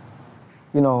women,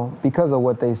 because of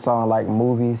what they saw in like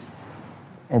movies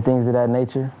and things of that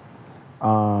nature.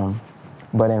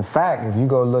 But in fact, if you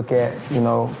go look at,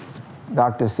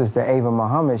 Dr. Sister Ava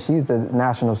Muhammad, she's the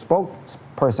national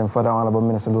spokesperson for the Honorable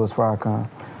Minister Louis Farrakhan.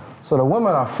 So the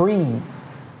women are freed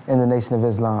in the Nation of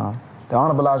Islam. The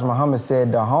Honorable Elijah Muhammad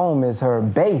said the home is her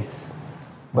base,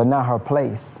 but not her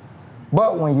place.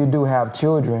 But when you do have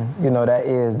children, that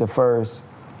is the first,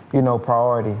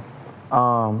 priority.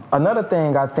 Another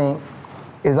thing I think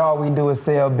is all we do is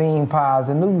sell bean pies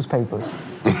and newspapers.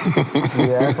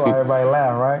 Yeah, that's why everybody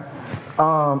laugh, right?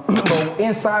 But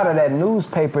inside of that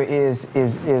newspaper is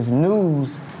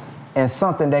news and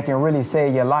something that can really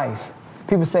save your life.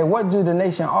 People say, what do the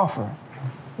nation offer?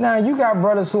 Now, you got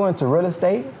brothers who are into real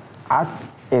estate.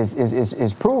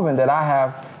 It's proven that I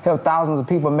have helped thousands of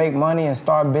people make money and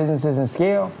start businesses and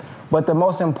scale. But the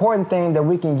most important thing that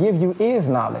we can give you is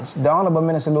knowledge. The Honorable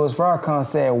Minister Louis Farrakhan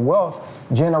said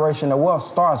generational wealth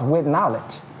starts with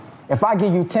knowledge. If I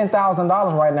give you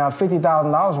 $10,000 right now,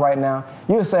 $50,000 right now,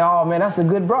 you'll say, oh man, that's a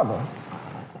good brother.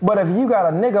 But if you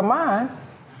got a nigga mind,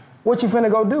 what you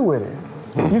finna go do with it?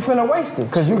 You finna waste it,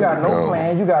 because you got no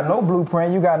plan, you got no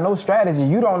blueprint, you got no strategy,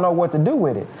 you don't know what to do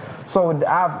with it. So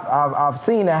I've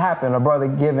seen that happen, a brother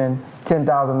giving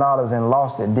 $10,000 and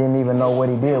lost it, didn't even know what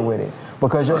he did with it,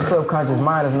 because your subconscious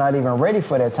mind is not even ready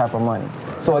for that type of money.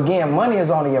 So again, money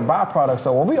is only a byproduct.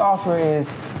 So what we offer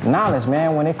is knowledge,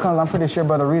 man. When it comes, I'm pretty sure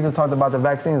Brother Reza talked about the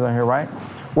vaccines on here, right?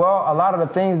 Well, a lot of the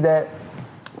things that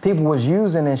people was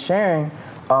using and sharing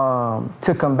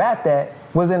to combat that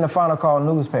was in the Final Call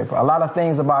newspaper. A lot of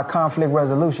things about conflict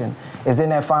resolution is in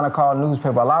that Final Call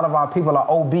newspaper. A lot of our people are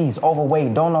obese,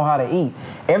 overweight, don't know how to eat.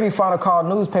 Every Final Call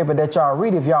newspaper that y'all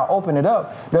read, if y'all open it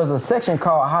up, there's a section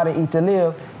called How to Eat to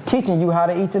Live, teaching you how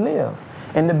to eat to live.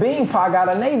 And the bean pot got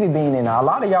a navy bean in it. A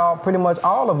lot of y'all, pretty much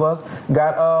all of us,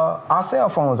 got our cell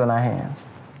phones in our hands.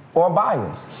 Or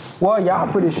bias. Well,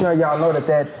 y'all pretty sure y'all know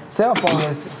that cell phone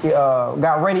is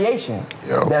got radiation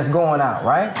that's going out,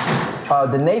 right?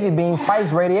 The Navy bean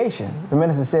fights radiation. The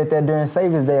minister said that during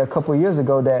Savior's Day a couple of years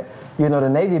ago that, the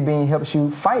Navy bean helps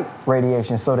you fight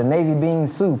radiation. So the Navy bean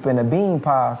soup and the bean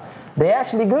pies, they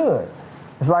actually good.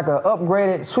 It's like an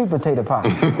upgraded sweet potato pie.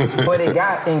 But it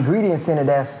got ingredients in it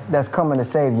that's coming to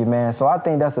save you, man. So I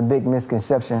think that's a big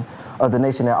misconception of the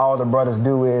nation, that all the brothers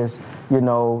do is,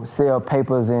 sell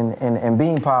papers and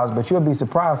bean pies. But you'll be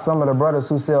surprised, some of the brothers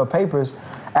who sell papers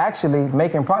actually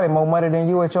making probably more money than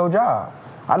you at your job.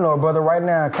 I know a brother right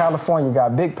now in California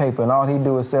got big paper, and all he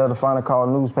do is sell the Final Call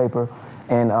newspaper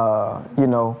and,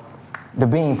 the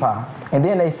bean pie. And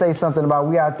then they say something about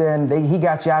we out there, and he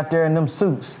got you out there in them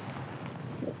suits.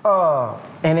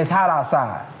 And it's hot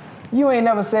outside. You ain't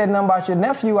never said nothing about your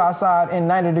nephew outside in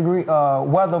 90-degree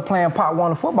weather playing Pot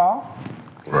 1 football.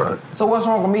 Right. So what's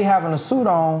wrong with me having a suit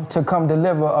on to come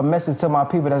deliver a message to my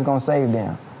people that's gonna save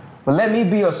them? But let me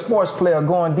be a sports player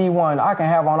going D1. I can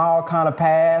have on all kind of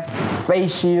pads,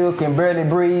 face shield, can barely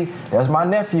breathe. That's my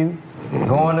nephew.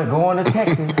 Going to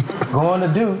Texas, going to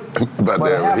Duke. But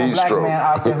have a black man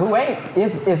out there who ain't.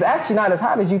 It's actually not as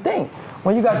hot as you think.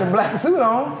 When you got the black suit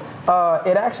on,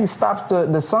 it actually stops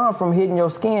the sun from hitting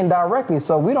your skin directly,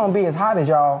 so we don't be as hot as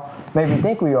y'all maybe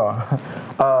think we are.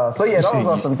 So yeah, those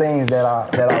are some things that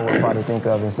I would probably think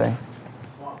of and say.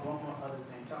 One more other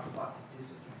thing, talk about the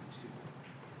discipline too.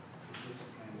 The discipline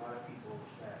of people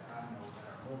that I know that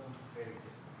are Muslims very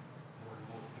disciplined more than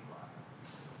most people I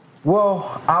know.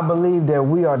 Well, I believe that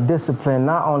we are disciplined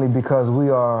not only because we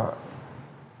are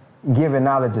given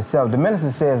knowledge of self. The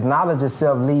minister says knowledge of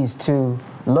self leads to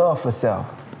love for self,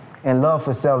 and love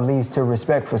for self leads to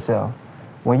respect for self.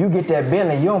 When you get that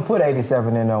Bentley, you don't put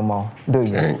 87 in no more, do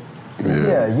you?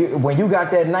 Yeah, when you got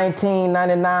that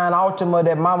 1999 Altima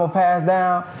that mama passed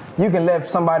down, you can let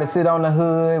somebody sit on the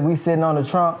hood, we sitting on the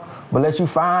trunk, but let you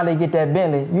finally get that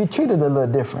Bentley, you treat it a little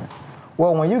different.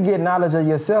 Well, when you get knowledge of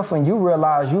yourself and you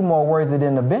realize you're more worthy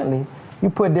than the Bentley, you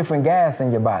put different gas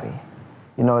in your body.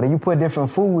 You know, you put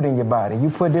different food in your body. You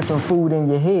put different food in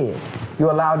your head. You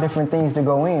allow different things to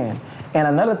go in. And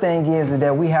another thing is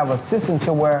that we have a system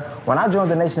to where when I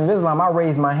joined the Nation of Islam, I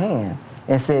raised my hand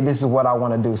and said, this is what I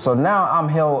want to do. So now I'm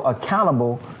held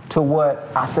accountable to what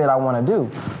I said I want to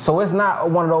do. So it's not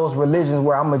one of those religions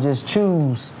where I'm going to just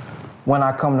choose when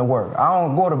I come to work. I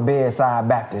don't go to bedside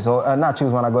Baptist, or not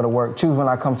choose when I go to work, choose when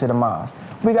I come to the mosque.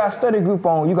 We got study group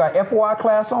on, you got FOI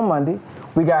class on Monday,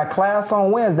 we got class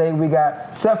on Wednesday, we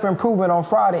got self-improvement on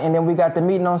Friday, and then we got the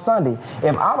meeting on Sunday.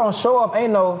 If I don't show up,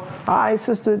 ain't no, all right,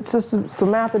 Sister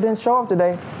Samantha didn't show up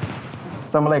today.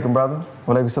 Assalamu alaikum, brother.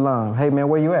 Walaikum salam. Hey, man,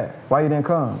 where you at? Why you didn't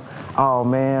come? Oh,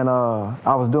 man,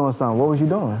 I was doing something. What was you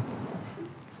doing?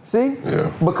 See?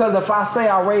 Yeah. Because if I say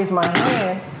I raise my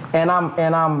hand and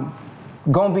I'm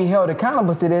gonna be held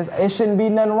accountable to this, it shouldn't be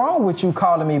nothing wrong with you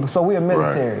calling me. So we're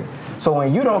military. Right. So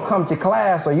when you don't come to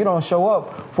class or you don't show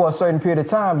up for a certain period of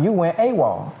time, you went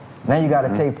AWOL. Now you got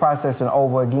to take processing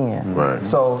over again. Right.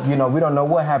 So, you know, we don't know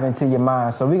what happened to your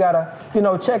mind. So we got to, you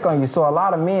know, check on you. So a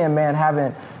lot of men, man,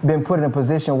 haven't been put in a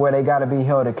position where they got to be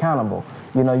held accountable.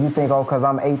 You know, you think, oh, because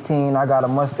I'm 18, I got a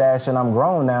mustache and I'm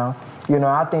grown now. You know,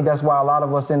 I think that's why a lot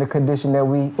of us in the condition that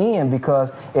we in, because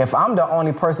if I'm the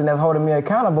only person that's holding me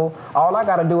accountable, all I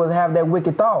got to do is have that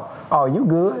wicked thought. Oh, you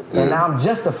good? And now I'm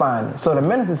justifying it. So the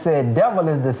minister said, devil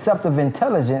is deceptive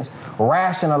intelligence,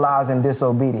 rationalizing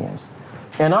disobedience.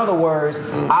 In other words,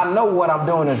 I know what I'm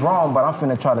doing is wrong, but I'm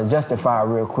finna try to justify it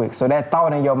real quick. So that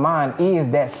thought in your mind is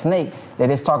that snake that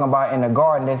it's talking about in the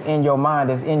garden that's in your mind,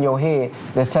 that's in your head,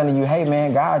 that's telling you, hey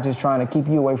man, God's just trying to keep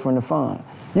you away from the fun.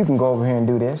 You can go over here and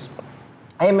do this.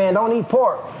 Hey man, don't eat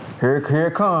pork. Here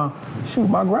it come. Shoot,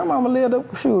 my grandmama lived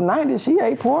up, 90, she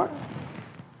ate pork.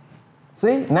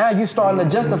 See, now you starting to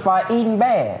justify eating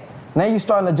bad. Now you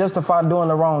starting to justify doing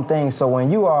the wrong thing. So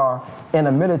when you are in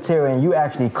the military and you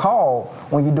actually call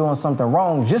when you're doing something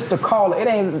wrong, just to call it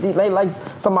ain't like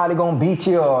somebody gonna beat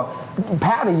you or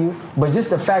paddle you, but just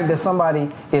the fact that somebody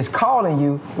is calling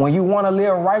you when you want to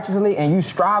live righteously and you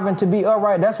striving to be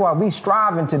upright. That's why we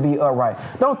striving to be upright.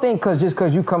 Don't think just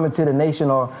because you come into the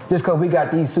nation or just because we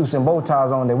got these suits and bow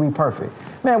ties on that we perfect.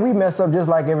 Man, we mess up just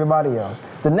like everybody else.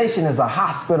 The nation is a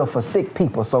hospital for sick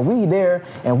people. So we there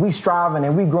and we striving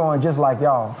and we growing just like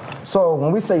y'all. So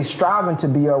when we say striving to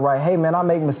be upright, hey man, I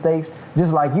make mistakes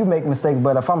just like you make mistakes.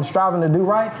 But if I'm striving to do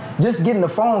right, just getting a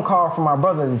phone call from my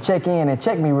brother to check in and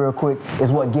check me real quick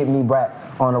is what get me back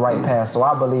on the right path. So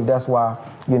I believe that's why,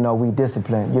 you know, we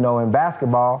discipline. You know, in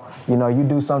basketball, you know, you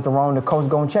do something wrong, the coach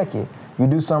gonna check it. You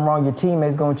do something wrong, your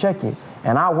teammates gonna check it.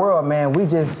 In our world, man, we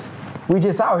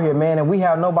just out here, man, and we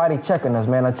have nobody checking us,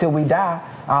 man, until we die.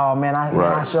 Oh, man,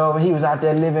 I showed he was out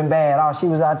there living bad. Oh, she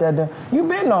was out there doing. You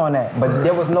been knowing that. But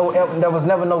there was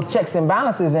never no checks and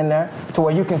balances in there to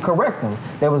where you can correct them.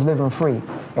 They was living free.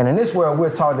 And in this world,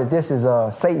 we're taught that this is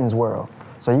Satan's world.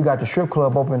 So you got the strip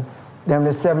club open damn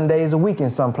near 7 days a week in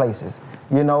some places.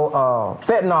 You know,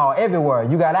 fentanyl everywhere.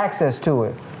 You got access to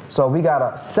it. So we got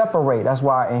to separate. That's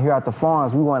why in here at the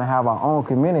farms, we want to have our own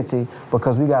community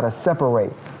because we got to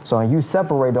separate. So when you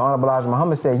separate, the Honorable Elijah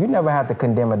Muhammad said, you never have to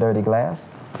condemn a dirty glass.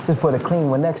 Just put a clean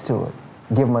one next to it.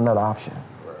 Give them another option.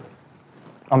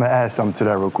 I'm going to add something to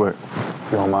that real quick,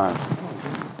 if you don't mind.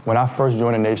 When I first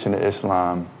joined the Nation of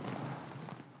Islam,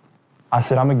 I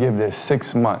said, I'm going to give this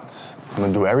 6 months. I'm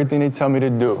going to do everything they tell me to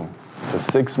do for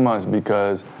 6 months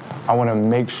because I want to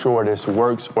make sure this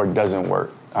works or doesn't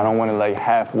work. I don't want to like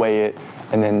halfway it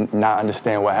and then not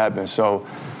understand what happened. So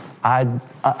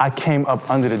I came up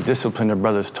under the discipline the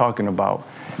brother's talking about.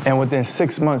 And within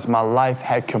 6 months, my life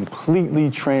had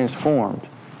completely transformed.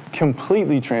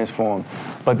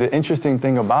 But the interesting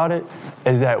thing about it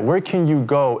is that where can you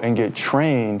go and get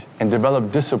trained and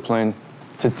develop discipline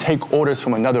to take orders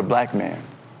from another black man?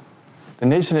 The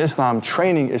Nation of Islam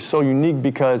training is so unique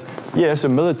because, yeah, it's a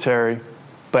military,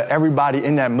 but everybody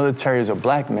in that military is a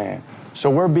black man. So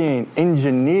we're being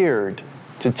engineered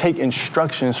to take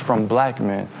instructions from black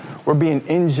men. We're being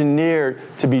engineered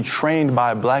to be trained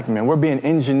by black men. We're being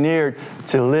engineered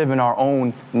to live in our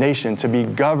own nation, to be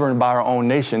governed by our own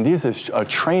nation. This is a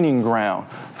training ground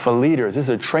for leaders. This is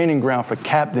a training ground for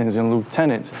captains and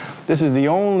lieutenants. This is the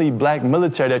only black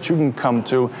military that you can come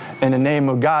to in the name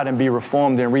of God and be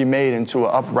reformed and remade into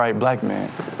an upright black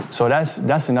man. So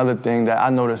that's another thing that I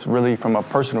noticed really from a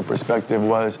personal perspective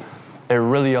was it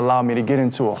really allowed me to get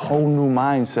into a whole new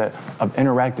mindset of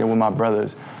interacting with my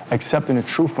brothers, accepting the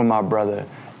truth from my brother,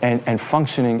 and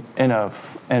functioning in a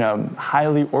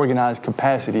highly organized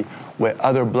capacity with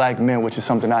other black men, which is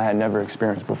something I had never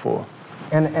experienced before.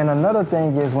 And another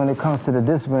thing is when it comes to the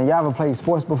discipline, y'all ever played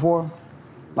sports before?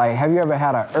 Like, have you ever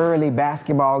had an early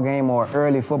basketball game or an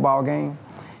early football game?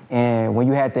 And when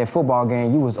you had that football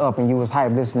game, you was up and you was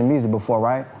hyped listening to music before,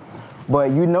 right?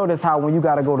 But you notice how when you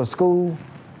got to go to school,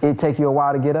 it take you a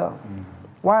while to get up.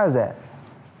 Why is that?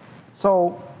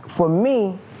 So for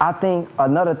me, I think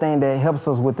another thing that helps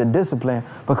us with the discipline,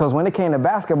 because when it came to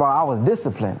basketball, I was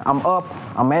disciplined. I'm up,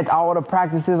 I'm at all the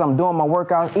practices, I'm doing my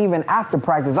workouts. Even after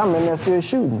practice, I'm in there still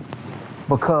shooting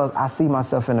because I see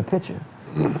myself in the picture.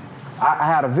 I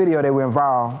had a video that went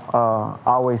viral.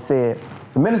 I always said,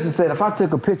 the minister said, if I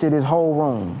took a picture of this whole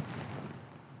room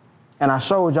and I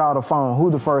showed y'all the phone,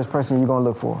 who the first person you gonna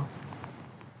look for?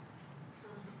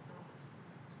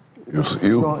 You.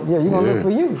 You're gonna look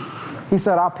for you. He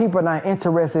said, our people are not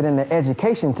interested in the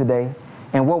education today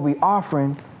and what we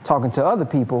offering, talking to other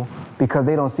people, because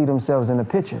they don't see themselves in the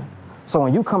picture. So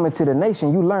when you come into the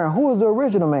nation, you learn who is the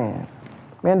original man.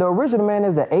 Man, the original man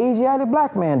is the Asiatic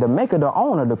black man, the maker, the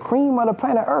owner, the cream of the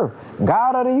planet Earth,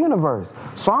 God of the universe.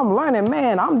 So I'm learning,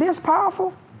 man, I'm this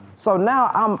powerful. So now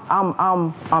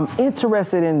I'm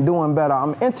interested in doing better.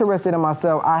 I'm interested in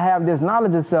myself. I have this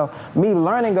knowledge of self. Me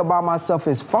learning about myself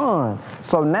is fun.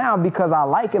 So now, because I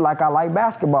like it like I like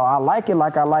basketball, I like it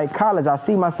like I like college, I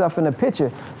see myself in the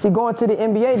picture. See, going to the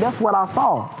NBA, that's what I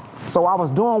saw. So I was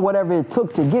doing whatever it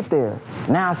took to get there.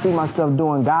 Now I see myself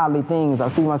doing godly things. I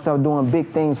see myself doing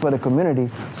big things for the community.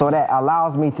 So that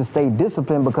allows me to stay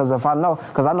disciplined because I know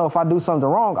if I do something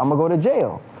wrong, I'm gonna go to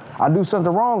jail. I do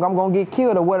something wrong, I'm gonna get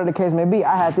killed or whatever the case may be.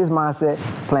 I had this mindset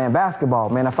playing basketball.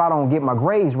 Man, if I don't get my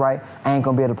grades right, I ain't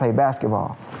gonna be able to play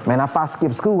basketball. Man, if I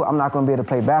skip school, I'm not gonna be able to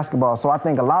play basketball. So I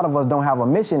think a lot of us don't have a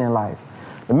mission in life.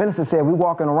 The minister said we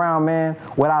walking around, man,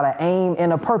 without an aim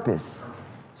and a purpose.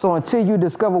 So until you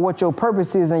discover what your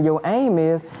purpose is and your aim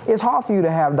is, it's hard for you to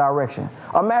have direction.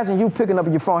 Imagine you picking up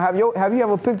your phone. Have you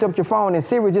ever picked up your phone and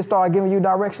Siri just started giving you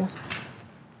directions?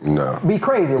 No. Be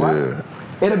crazy, right? Yeah.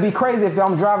 It'll be crazy if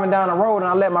I'm driving down the road and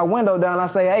I let my window down and I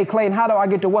say, hey, Clayton, how do I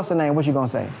get to what's the name? What you gonna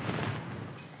say?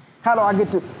 How do I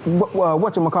get to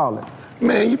whatchamacallit?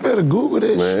 Man, you better Google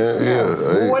it. Man, yeah.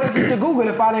 Well, what is it to Google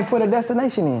if I didn't put a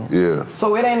destination in? Yeah.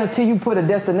 So it ain't until you put a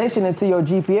destination into your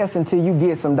GPS until you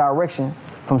get some direction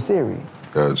from Siri.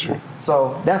 Got you.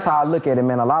 So that's how I look at it,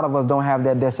 man. A lot of us don't have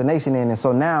that destination in it.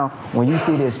 So now when you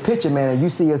see this picture, man, and you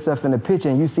see yourself in the picture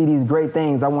and you see these great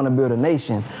things, I want to build a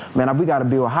nation. Man, we got to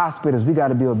build hospitals. We got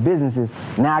to build businesses.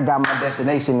 Now I got my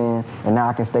destination in, and now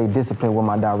I can stay disciplined with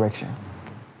my direction.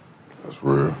 That's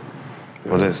real.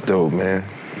 Well, that's dope, man.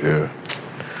 Yeah.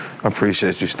 I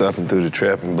appreciate you stopping through the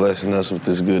trap and blessing us with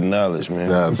this good knowledge, man.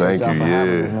 Nah, thank you, Me,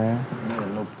 man.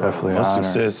 Definitely Much honor.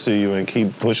 success to you and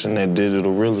keep pushing that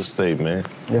digital real estate, man.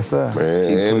 Yes, sir.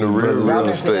 Man, and the real Y'all real been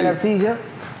to estate. NFTs yet?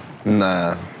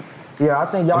 Nah, Yeah, I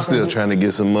think y'all I'm still trying to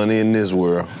get some money in this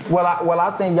world. Well,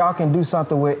 I think y'all can do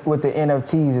something with the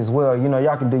NFTs as well. You know,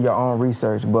 y'all can do your own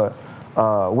research, but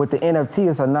with the NFT,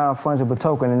 it's a non-fungible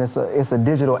token, and it's a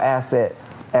digital asset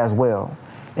as well.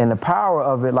 And the power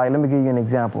of it, like, let me give you an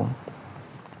example.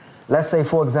 Let's say,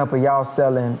 for example, y'all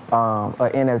selling an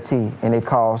NFT, and it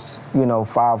costs, you know,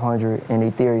 500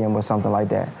 in Ethereum or something like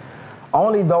that.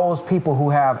 Only those people who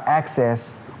have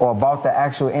access or bought the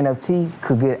actual NFT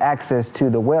could get access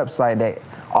to the website that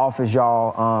offers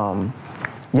y'all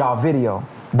video.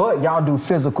 But y'all do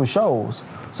physical shows.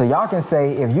 So y'all can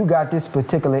say, if you got this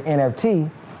particular NFT,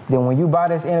 then when you buy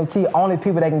this NFT, only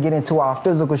people that can get into our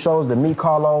physical shows to meet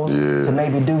Karlous, to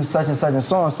maybe do such and such and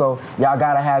so and so, y'all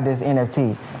gotta have this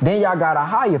NFT. Then y'all got a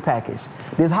higher package.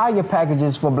 This higher package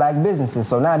is for black businesses.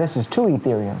 So now this is 2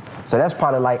 Ethereum. So that's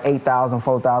probably like 8,000,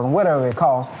 4,000, whatever it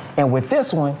costs. And with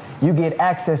this one, you get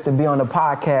access to be on the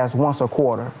podcast once a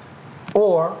quarter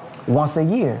or once a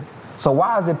year. So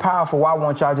why is it powerful? Why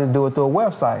won't y'all just do it through a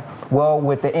website? Well,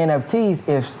 with the NFTs,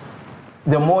 if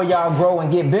the more y'all grow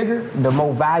and get bigger, the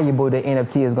more valuable the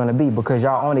NFT is gonna be because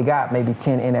y'all only got maybe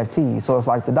 10 NFTs. So it's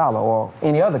like the dollar or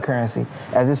any other currency.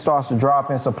 As it starts to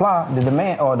drop in supply, the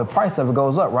demand or the price of it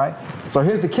goes up, right? So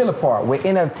here's the killer part. With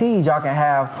NFTs, y'all can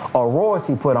have a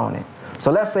royalty put on it. So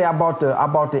let's say I bought the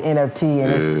NFT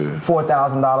and it's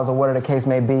 $4,000 or whatever the case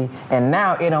may be, and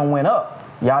now it done went up.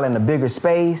 Y'all in a bigger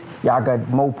space, y'all got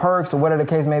more perks or whatever the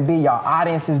case may be, y'all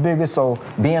audience is bigger, so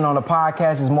being on the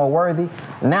podcast is more worthy.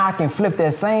 Now I can flip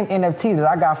that same NFT that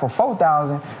I got for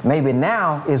 $4,000, maybe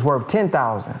now it's worth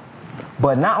 $10,000.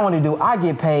 But not only do I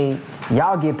get paid,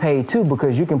 y'all get paid too,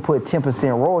 because you can put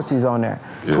 10% royalties on there,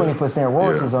 20%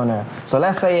 royalties on there. So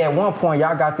let's say at one point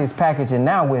y'all got this package and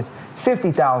now it's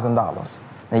 $50,000.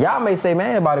 Now y'all may say,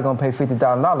 man, anybody gonna pay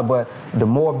 $50,000, but the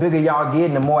more bigger y'all get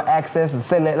and the more access,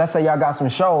 let's say y'all got some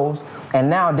shows, and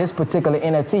now this particular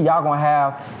NFT, y'all gonna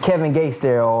have Kevin Gates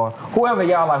there or whoever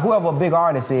y'all like, whoever a big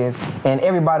artist is, and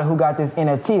everybody who got this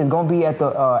NFT is gonna be at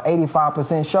the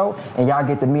 85% show, and y'all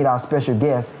get to meet our special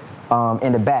guests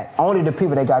in the back. Only the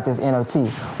people that got this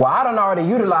NFT. Well, I done already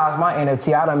utilized my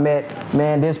NFT. I done met,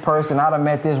 man, this person. I done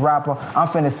met this rapper. I'm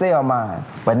finna sell mine.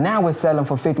 But now we're selling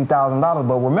for $50,000.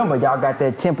 But remember, y'all got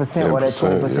that 10% or that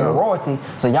 20% royalty.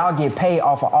 So y'all get paid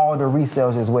off of all the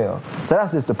resales as well. So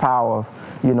that's just the power of,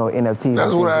 you know, NFTs.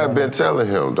 That's what I've been telling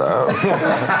him, dog.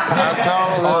 I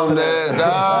told him that,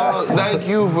 dog. Thank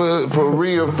you for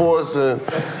reinforcing.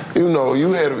 You know,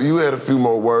 you had a few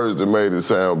more words that made it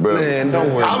sound better. Man,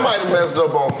 don't worry. I might have messed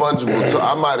up on fungible, so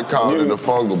I might have called it a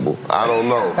fungible. I don't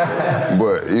know,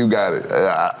 but you got it.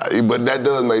 But that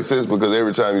does make sense because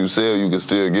every time you sell, you can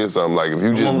still get something. Like if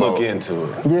you just look into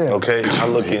it. Yeah. Okay, I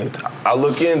look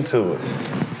into it.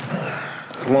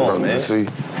 Come on, man. See.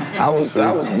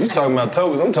 You talking about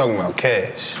tokens, I'm talking about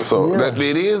cash. So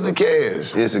it is the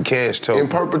cash. It's a cash token. In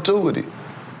perpetuity.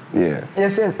 Yeah.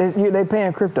 They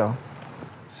paying crypto.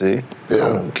 See? Yeah. I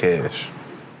want cash.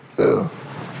 Yeah.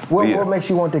 What makes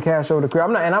you want the cash over the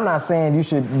crypto? I'm not saying you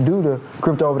should do the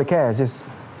crypto over the cash. Just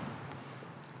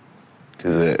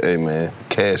because, hey man,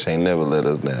 cash ain't never let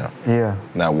us down. Yeah.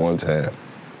 Not one time.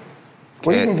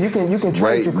 Well, you can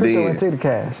trade your crypto into the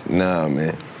cash. Nah,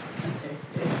 man.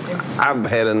 I've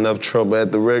had enough trouble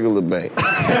at the regular bank.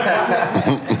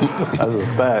 That's a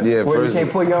fact. Yeah, Where you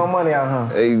can't put your own money out,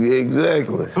 huh?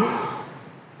 Exactly.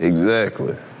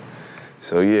 Exactly.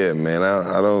 So yeah, man,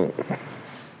 I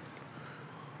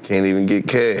can't even get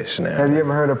cash now. Have you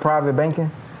ever heard of private banking?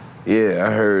 Yeah,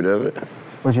 I heard of it.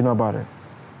 What you know about it?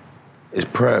 It's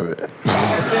private.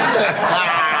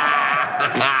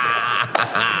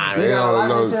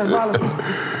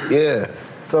 Yeah.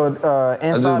 So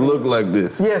I just look like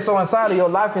this. Yeah, so inside of your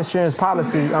life insurance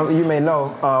policy, you may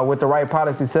know, with the right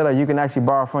policy setup, you can actually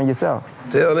borrow from yourself.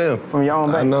 Tell them. From your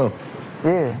own bank. I know.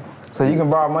 Yeah. So you can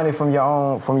borrow money from your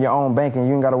own bank, and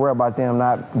you ain't got to worry about them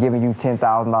not giving you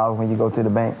 $10,000 when you go to the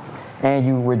bank, and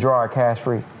you withdraw it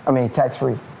tax-free.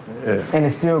 Yeah. And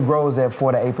it still grows at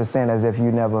 4 to 8% as if you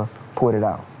never put it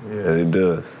out. Yeah, it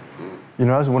does. You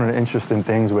know, that's one of the interesting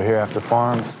things with Here After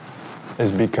Farms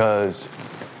is because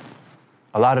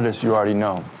a lot of this you already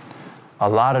know. A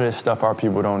lot of this stuff our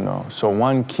people don't know. So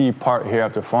one key part Here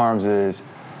After Farms is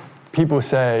people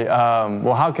say,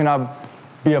 well, how can I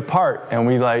be a part?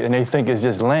 And they think it's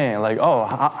just land. Like, oh,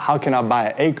 how can I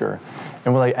buy an acre?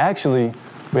 And we're like, actually,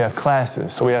 we have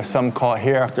classes. So we have something called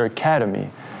Here After Academy.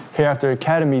 Here After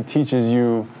Academy teaches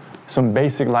you some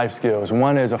basic life skills.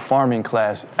 One is a farming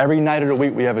class. Every night of the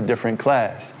week, we have a different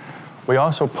class. We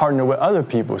also partner with other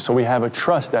people, so we have a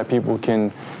trust that people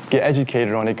can get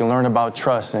educated on. They can learn about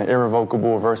trust and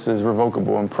irrevocable versus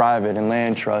revocable and private and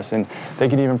land trust, and they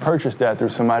can even purchase that through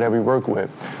somebody that we work with.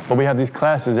 But we have these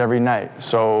classes every night.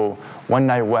 So one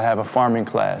night we'll have a farming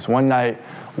class. One night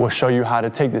we'll show you how to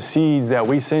take the seeds that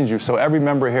we send you. So every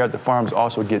member here at the farms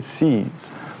also gets seeds.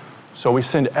 So we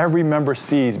send every member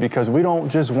seeds because we don't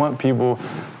just want people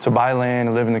to buy land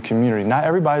and live in the community. Not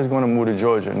everybody's going to move to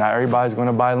Georgia. Not everybody's going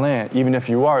to buy land. Even if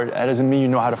you are, that doesn't mean you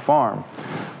know how to farm.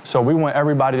 So we want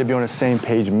everybody to be on the same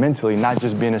page mentally, not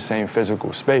just be in the same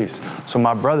physical space. So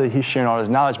my brother, he's sharing all his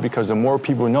knowledge because the more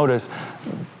people notice,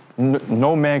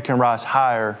 no man can rise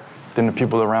higher than the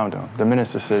people around him. The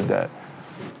minister said that.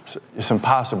 It's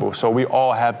impossible. So we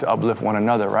all have to uplift one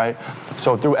another, right?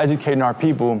 So through educating our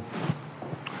people,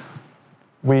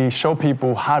 we show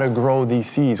people how to grow these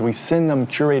seeds. We send them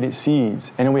curated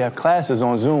seeds. And then we have classes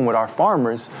on Zoom with our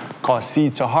farmers called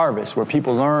Seed to Harvest, where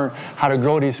people learn how to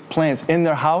grow these plants in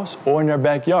their house or in their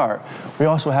backyard. We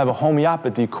also have a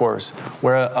homeopathy course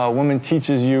where a woman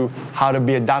teaches you how to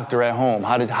be a doctor at home,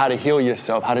 how to heal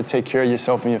yourself, how to take care of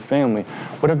yourself and your family.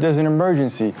 What if there's an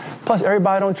emergency? Plus,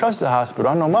 everybody don't trust the hospital.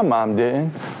 I know my mom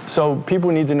didn't. So people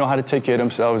need to know how to take care of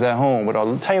themselves at home. With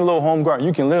a tiny little home garden,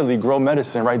 you can literally grow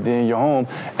medicine right there in your home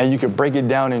and you can break it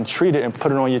down and treat it and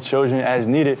put it on your children as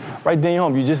needed right there in your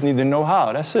home. You just need to know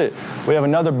how. That's it. We have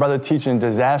another brother teaching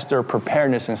disaster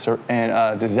preparedness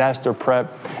and disaster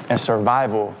prep and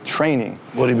survival training.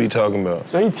 What he be talking about?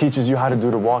 So he teaches you how to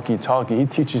do the walkie-talkie. He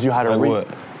teaches you how to what?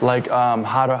 Like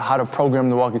how to program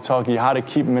the walkie-talkie, how to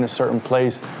keep them in a certain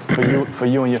place for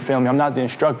you and your family. I'm not the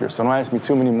instructor, so don't ask me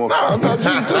too many more questions.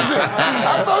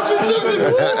 I thought you took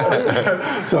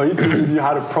the So he teaches you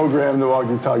how to program the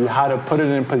walkie-talkie, how to put it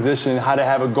in position, how to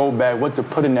have a go bag, what to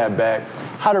put in that bag,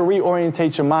 how to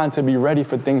reorientate your mind to be ready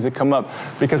for things that come up.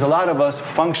 Because a lot of us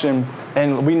function,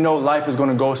 and we know life is going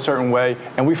to go a certain way,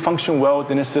 and we function well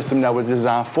within a system that was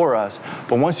designed for us.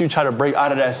 But once you try to break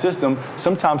out of that system,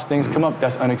 sometimes things come up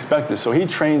that's unexpected. So he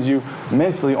trains you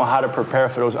mentally on how to prepare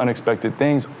for those unexpected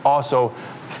things. Also,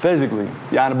 physically,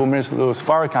 the Honorable Minister Louis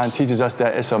Farrakhan teaches us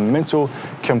that it's a mental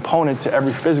component to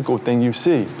every physical thing you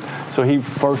see. So he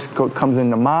first comes in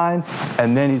the mind,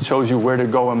 and then he shows you where to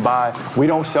go and buy. We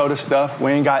don't sell the stuff.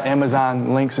 We ain't got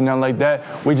Amazon links and nothing like that.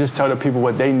 We just tell the people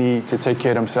what they need to take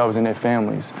care of themselves and their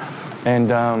families. And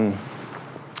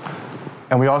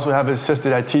we also have a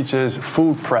sister that teaches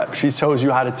food prep. She shows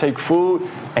you how to take food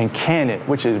and can it,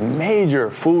 which is major.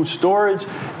 Food storage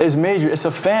is major. It's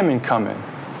a famine coming.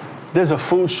 There's a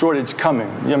food shortage coming.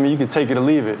 I mean, you can take it or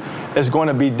leave it. It's going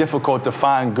to be difficult to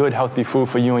find good, healthy food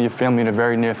for you and your family in the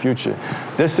very near future.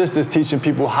 This sister's teaching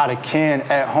people how to can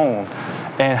at home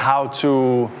and how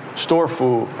to store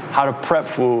food, how to prep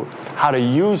food, how to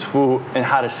use food, and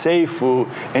how to save food,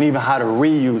 and even how to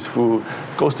reuse food.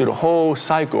 Goes through the whole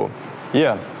cycle.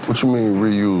 Yeah. What you mean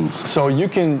reuse? So you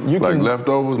can like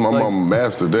leftovers? My mama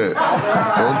mastered that.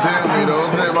 Don't tell me.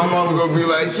 My mama gonna be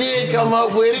like, she ain't come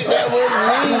up with it, that was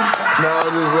me. No,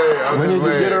 I'm just saying. We need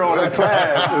to get her on the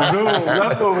class. Zoom,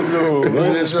 leftover Zoom.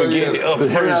 Let the spaghetti up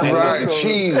first and let the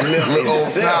cheese melt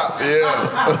itself. I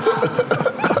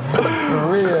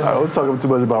don't talk too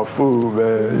much about food,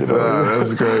 man. You know? Nah,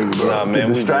 that's crazy, bro. Nah,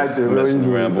 man, we just messing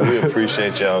around, but we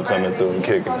appreciate y'all coming through and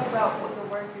kicking.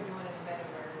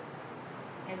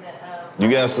 You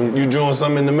doing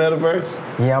something in the metaverse?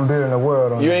 Yeah, I'm building a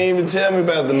world. You ain't even tell me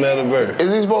about the metaverse.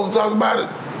 Is he supposed to talk about it?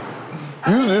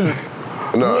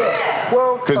 No. Yeah.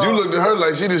 Well, because you looked at her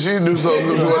like she do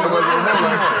something. What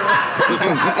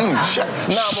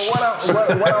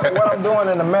I'm doing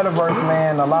in the metaverse,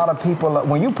 man, a lot of people,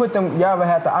 when you put them, y'all ever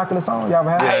had the Oculus on? Y'all ever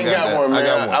had I got one,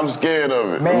 man. I'm scared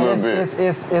of it. Man, a little bit.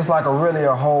 It's like a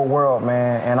whole world,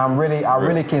 man. And I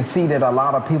really can see that a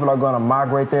lot of people are going to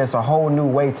migrate there. It's a whole new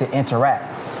way to interact.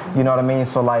 You know what I mean?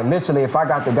 So like literally, if I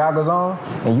got the goggles on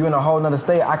and you in a whole nother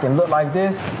state, I can look like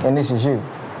this and this is you.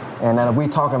 And then we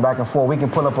talking back and forth. We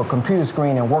can pull up a computer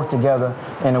screen and work together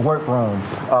in the workroom.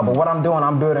 But what I'm doing,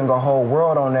 I'm building a whole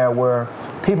world on there where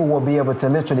people will be able to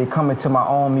literally come into my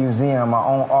own museum, my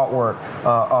own artwork,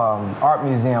 art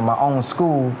museum, my own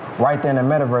school, right there in the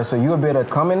metaverse. So you'll be able to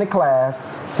come into class,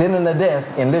 sit in the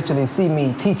desk, and literally see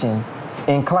me teaching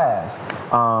in class.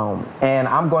 And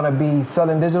I'm going to be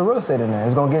selling digital real estate in there.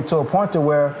 It's going to get to a point to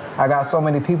where I got so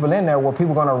many people in there where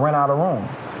people are going to rent out a room.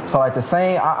 So like the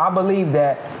same, I believe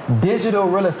that digital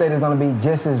real estate is going to be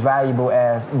just as valuable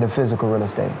as the physical real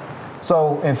estate.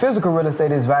 So in physical real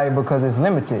estate, it's valuable because it's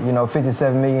limited,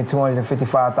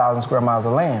 57,255,000 square miles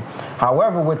of land.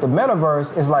 However, with the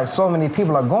metaverse, it's like so many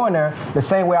people are going there. The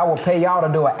same way I will pay y'all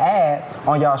to do an ad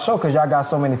on y'all show because y'all got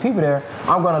so many people there,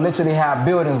 I'm going to literally have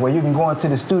buildings where you can go into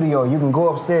the studio, you can go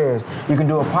upstairs, you can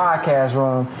do a podcast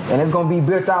room, and it's going to be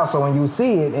built out so when you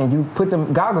see it and you put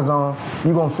them goggles on,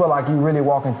 you're going to feel like you're really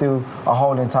walking through a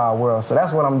whole entire world. So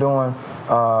that's what I'm doing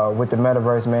with the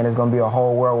metaverse, man. It's going to be a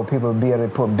whole world where people will be able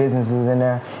to put businesses in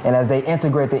there. And as they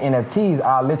integrate the NFTs,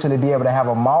 I'll literally be able to have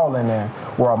a mall in there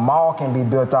where a mall can be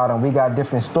built out and we got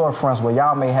different storefronts where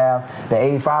y'all may have the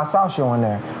 85 South Show in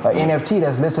there. An NFT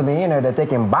that's literally in there that they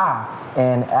can buy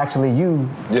and actually use.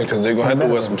 Yeah, because they're going to have to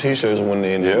wear some t-shirts when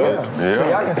they're in there. Yeah. So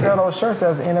y'all can sell those shirts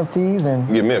as NFTs and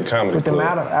give me a comedy put them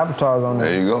avatars on there.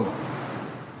 There you go.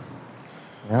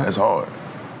 Yeah. That's hard.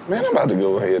 Man, I'm about to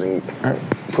go ahead and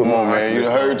put my man. You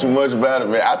heard too much about it,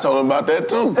 man. I told him about that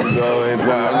too. Go ahead and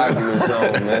put my Oculus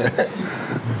on,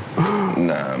 man.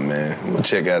 Nah, man. We'll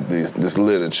check out this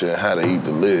literature, how to eat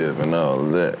to live and all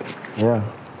of that. Yeah.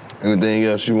 Anything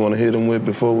else you want to hit them with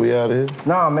before we out of here?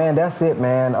 No, man, that's it,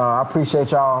 man. I appreciate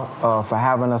y'all for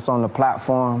having us on the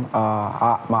platform.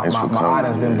 My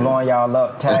audience been blowing y'all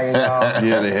up, tagging y'all.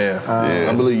 Yeah, they have.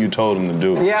 I believe you told them to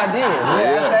do it. Yeah, I did.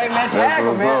 I say, man, tag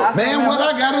them, man. Man, what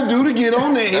I got to do to get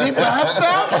on the 85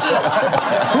 South Show?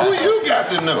 Who you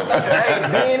got to know? Hey,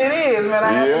 being it is, man,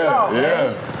 I have to talk,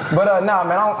 man. But no,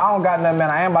 man, I don't got nothing, man.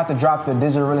 I am about to drop the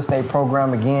digital real estate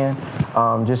program again.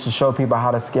 just to show people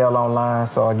how to scale online.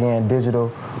 So again,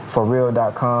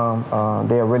 digitalforreal.com.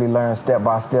 They'll really learn step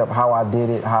by step how I did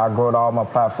it, how I growed all my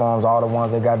platforms, all the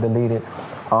ones that got deleted,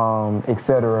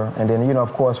 etc. And then,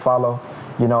 of course, follow,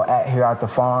 at Here at the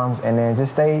Farms, and then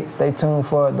just stay tuned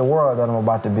for the world that I'm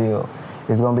about to build.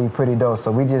 It's gonna be pretty dope.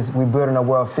 So we building a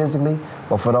world physically,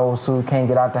 but for those who can't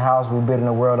get out the house, we building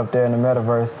a world up there in the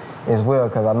metaverse as well,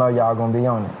 because I know y'all gonna be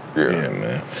on it. Yeah,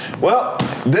 man. Well,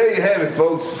 there you have it,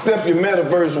 folks. Step your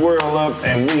metaverse world up,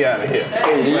 and we out of here.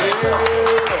 Let's go.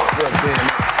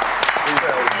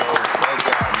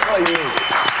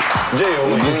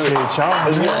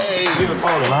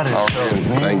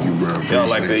 Thank you, bro. Y'all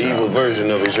like the evil version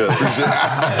of each other.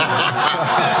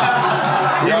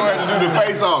 We gonna have to do the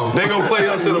face off. They gonna play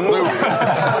us in a movie.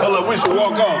 Hold up, we should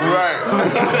walk off. Right.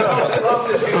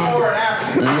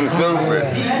 You stupid.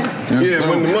 Yeah,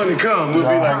 when the money comes, we'll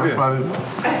be like this.